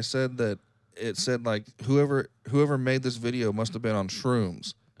 where I said that it said like whoever made this video must have been on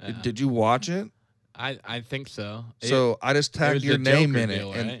shrooms. Did you watch it? I think so. So I just tagged was your the name Joker in it,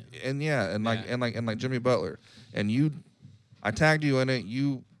 deal, right? and Yeah. like Jimmy Butler, and I tagged you in it.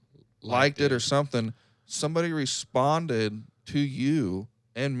 You liked it or something. Somebody responded to you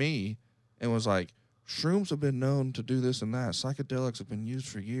and me and was like, "Shrooms have been known to do this and that. Psychedelics have been used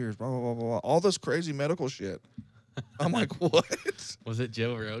for years. Blah blah blah blah. Blah. All this crazy medical shit." I'm like, what? Was it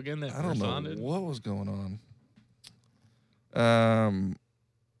Joe Rogan that I don't responded? know what was going on.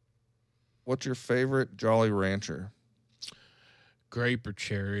 What's your favorite Jolly Rancher? Grape or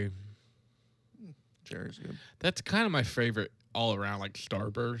cherry? Cherry's good. That's kind of my favorite all around, like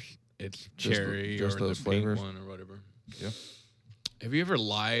Starburst. It's Just cherry just or those the flavors? pink one or whatever. Yeah. Have you ever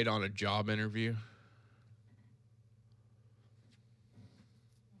lied on a job interview?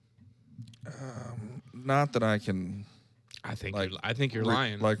 Not that I can I think Like, you're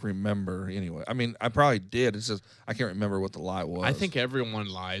lying. remember anyway. I mean, I probably did. It's just I can't remember what the lie was. I think everyone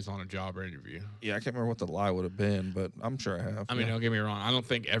lies on a job interview. yeah, I can't remember what the lie would have been, but I'm sure I have. I mean, yeah. don't get me wrong. I don't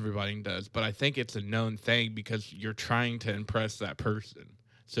think everybody does, but I think it's a known thing because you're trying to impress that person.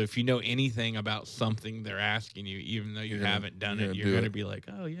 So if you know anything about something they're asking you, even though you You're gonna- haven't done you're it, gonna you're do going to it. be like,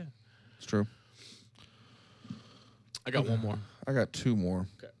 oh, yeah. It's true. I got one more. I got two more.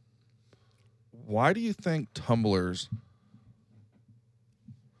 Okay. Why do you think tumblers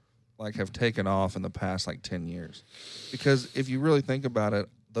have taken off in the past 10 years? Because if you really think about it,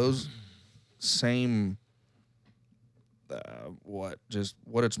 those same what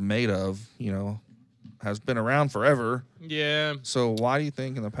it's made of, has been around forever. Yeah. So why do you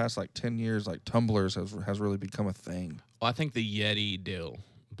think in the past 10 years tumblers has really become a thing? Well, I think the Yeti deal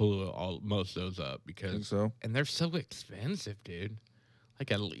blew most of those up Think because, so? and they're so expensive, dude.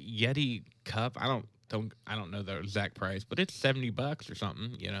 Like a Yeti cup, I don't know the exact price, but it's $70 or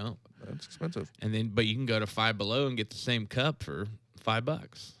something, That's expensive. And then, but you can go to Five Below and get the same cup for $5.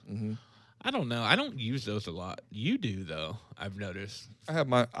 Mm-hmm. I don't know. I don't use those a lot. You do though. I've noticed.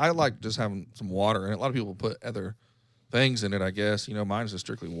 I like just having some water in it. A lot of people put other things in it, I guess. Mine's just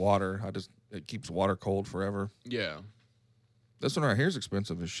strictly water. it keeps water cold forever. Yeah. This one right here is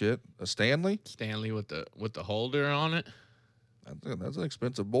expensive as shit. A Stanley? Stanley with the holder on it. That's an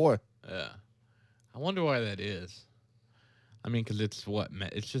expensive boy. Yeah. I wonder why that is. I mean, because it's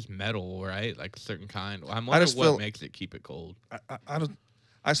it's just metal, right? Like a certain kind. I wonder what makes it keep it cold. I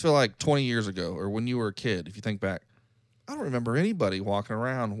just feel like 20 years ago, or when you were a kid, if you think back, I don't remember anybody walking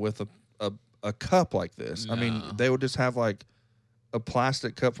around with a cup like this. No. I mean, they would just have like a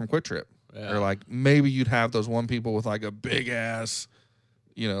plastic cup from Quick Trip. Yeah. Or like maybe you'd have those one people with like a big ass,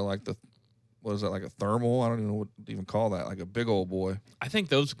 like what is that, like a thermal? I don't even know what to even call that. Like a big old boy. I think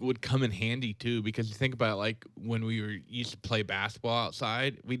those would come in handy too, because you think about like when we used to play basketball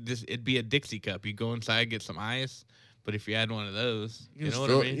outside, it'd be a Dixie cup. You go inside, get some ice, but if you had one of those, you know what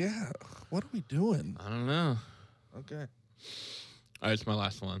I mean? Yeah. What are we doing? I don't know. Okay. All right, it's my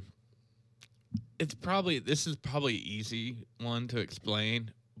last one. This is probably an easy one to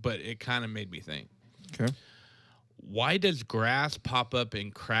explain, but it kind of made me think. Okay. Why does grass pop up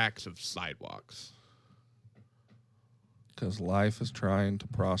in cracks of sidewalks? Because life is trying to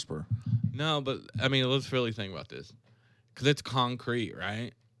prosper. No, but I mean, let's really think about this. Because it's concrete,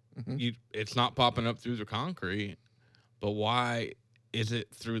 right? Mhm. It's not popping up through the concrete, but why is it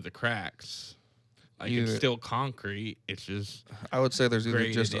through the cracks? Like it's still concrete. It's just I would say there's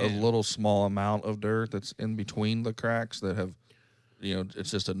either just a graded little small amount of dirt that's in between the cracks that have, it's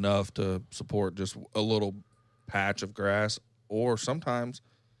just enough to support just a little patch of grass, or sometimes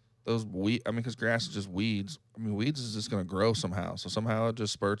those because grass is just weeds. I mean, weeds is just going to grow somehow. So somehow it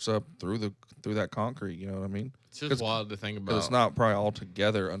just spurts up through that concrete. You know what I mean? it's just wild to think about. Because it's not probably all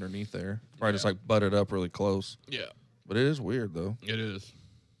together underneath there. Probably just like butted up really close. Yeah, But it is weird though, it is.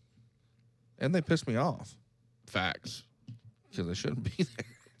 and they piss me off Facts. because they shouldn't be there.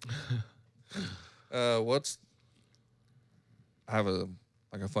 I have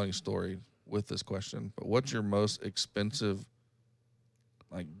a funny story with this question, but what's your most expensive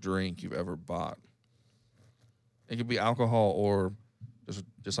drink you've ever bought? It could be alcohol or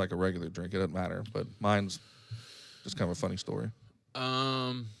just like a regular drink. It doesn't matter, but mine's just kind of a funny story.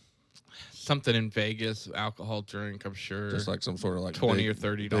 Something in Vegas, alcohol drink, I'm sure. Just like some sort of like $20 big- or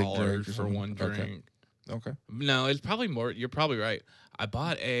big $30 drink or for something. one drink. Okay. No, it's probably more. You're probably right. I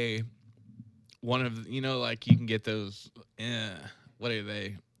bought one of like you can get those. What are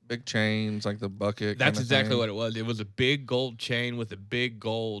they? Big chains, like the bucket. That's kinda exactly thing. what it was. It was a big gold chain with a big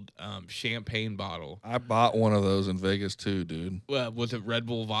gold champagne bottle. I bought one of those in Vegas too, dude. Well, was it Red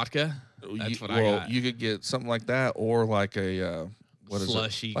Bull vodka? That's what I got. You could get something like that, or like a what is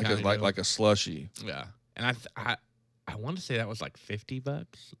Slushy it? Like kind like a slushy. Yeah, and I want to say that was like $50,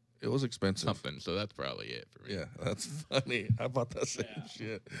 It was expensive. something. So that's probably it for me. Yeah, that's funny. I bought that same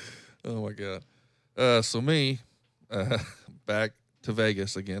shit. Oh my god. So me, back to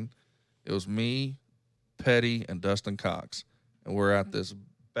Vegas again. It was me, Petty, and Dustin Cox, and we're at this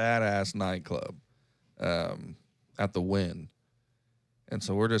badass nightclub, at the Wynn, and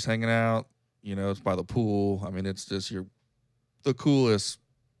so we're just hanging out. It's by the pool. I mean, it's just the coolest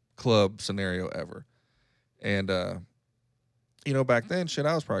club scenario ever, and back then, shit,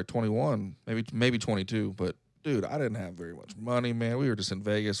 I was probably 21, maybe 22, but dude, I didn't have very much money, man. We were just in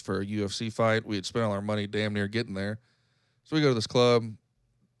Vegas for a UFC fight. We had spent all our money damn near getting there. So we go to this club,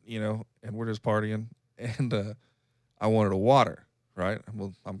 and we're just partying. And I wanted a water, right?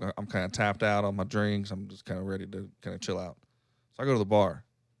 I'm kind of tapped out on my drinks. I'm just kind of ready to kind of chill out. So I go to the bar.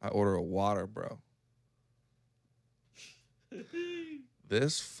 I order a water, bro.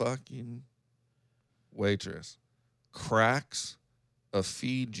 This fucking waitress cracks a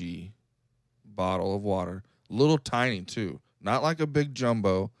Fiji bottle of water, little tiny too, not like a big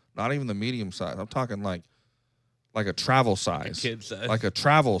jumbo, not even the medium size. I'm talking like a travel size, kid size. like a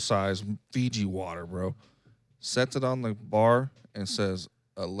travel size Fiji water, bro. Sets it on the bar and says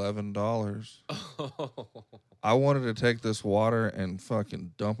 $11. I wanted to take this water and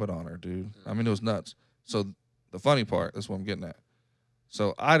fucking dump it on her, dude. I mean, it was nuts. So the funny part, that's what I'm getting at.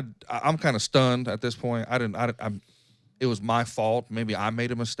 So I'm kind of stunned at this point. It was my fault. Maybe I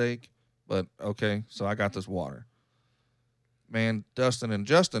made a mistake, but okay. So I got this water. Man, Dustin and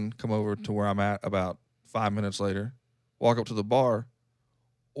Justin come over to where I'm at about 5 minutes later, walk up to the bar,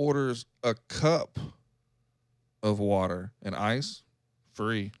 orders a cup of water and ice,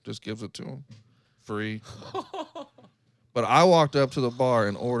 free, just gives it to him, free. But I walked up to the bar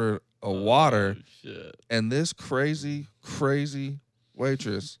and ordered a water, Shit. and this crazy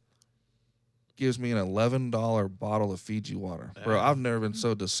waitress gives me an $11 bottle of Fiji water. Bro, I've never been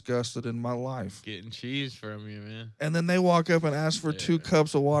so disgusted in my life. Getting cheese from you, man. And then they walk up and ask for 2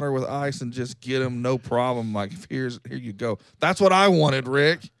 cups of water with ice and just get them no problem. Like, here you go. That's what I wanted,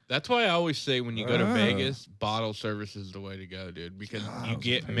 Rick. That's why I always say when you go to Ah. Vegas, bottle service is the way to go, dude. Because you God,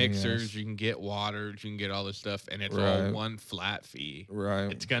 get pain in the mixers, ass. you can get waters, you can get all this stuff, and it's all Right. one flat fee.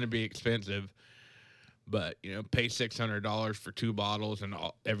 Right. It's gonna be expensive, but pay $600 for 2 bottles and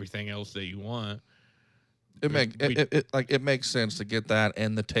everything else that you want. It makes sense to get that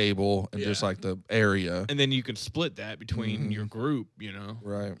and the table and just Yeah. like the area. And then you can split that between your group,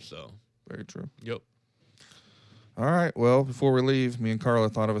 Right. So, Very true. yep. All right. Well, before we leave, me and Carla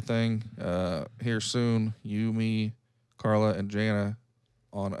thought of a thing. Here soon, you, me, Carla, and Jana,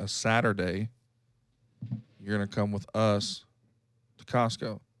 on a Saturday, you're gonna come with us to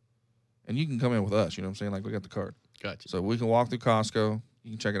Costco, and you can come in with us. You know what I'm saying? Like we got the card, Gotcha. so we can walk through Costco.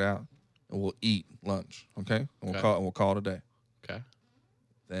 You can check it out, and we'll eat lunch. Okay, and we'll Okay. call it a day. Okay.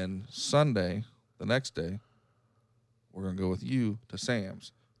 Then Sunday, the next day, we're gonna go with you to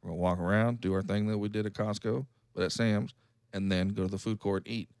Sam's. We're gonna walk around, do our thing that we did at Costco, but at Sam's, and then go to the food court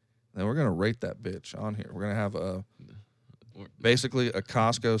and eat. Then we're gonna rate that bitch on here. We're gonna have basically a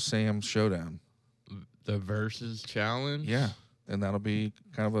Costco Sam's showdown. The versus challenge. Yeah, and that'll be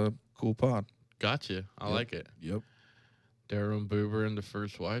kind of a cool pod. Gotcha. I Yep. like it. Yep. Daryl and Boober and the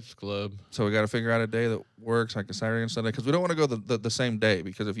First Wives Club. So we got to figure out a day that works, like a Saturday and Sunday, because we don't want to go the same day.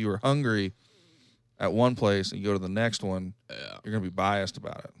 Because if you were hungry at one place and you go to the next one, Yeah. you're gonna be biased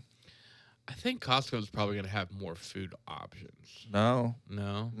about it. I think Costco's probably gonna have more food options. No.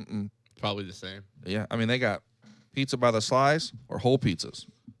 No, Mm-mm. probably the same. Yeah, I mean they got pizza by the slice or whole pizzas.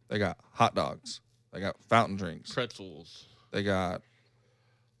 They got hot dogs. They got fountain drinks. Pretzels. They got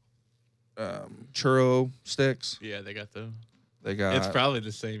churro sticks. Yeah, they got those. They got It's probably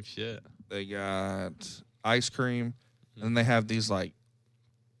the same shit. they got ice cream, and then they have these like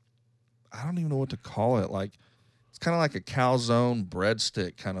I don't even know what to call it. Like it's kind of like a calzone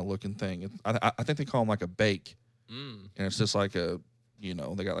breadstick kind of looking thing. I think they call them like a bake, and it's just like a they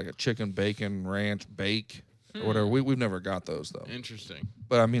got like a chicken bacon ranch bake or whatever. We've never got those though. Interesting.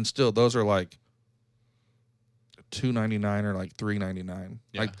 But I mean, still, those are like $2.99 or like $3.99.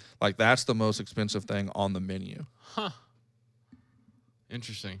 Yeah. Like that's the most expensive thing on the menu. Huh.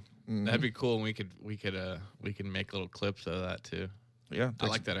 Interesting. Mhm. That'd be cool. And we could make little clips of that too. Yeah, I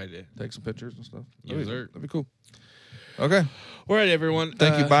like that idea. Take some pictures and stuff. Yes, sir. That'd be cool. Okay, All right, everyone.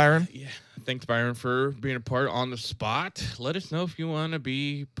 thank you, Byron. Yeah. Thanks, Byron, for being a part on the spot. Let us know if you want to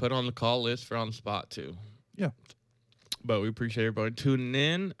be put on the call list for on the spot too. Yeah. But we appreciate everybody tuning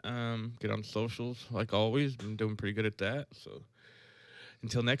in. Get on socials like always. Been doing pretty good at that. So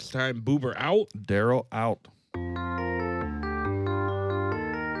until next time, Boober out. Daryl out.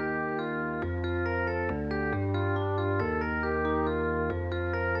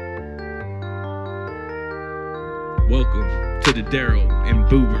 Welcome to the Daryl and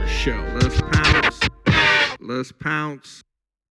Boober Show. Let's pounce. Let's pounce.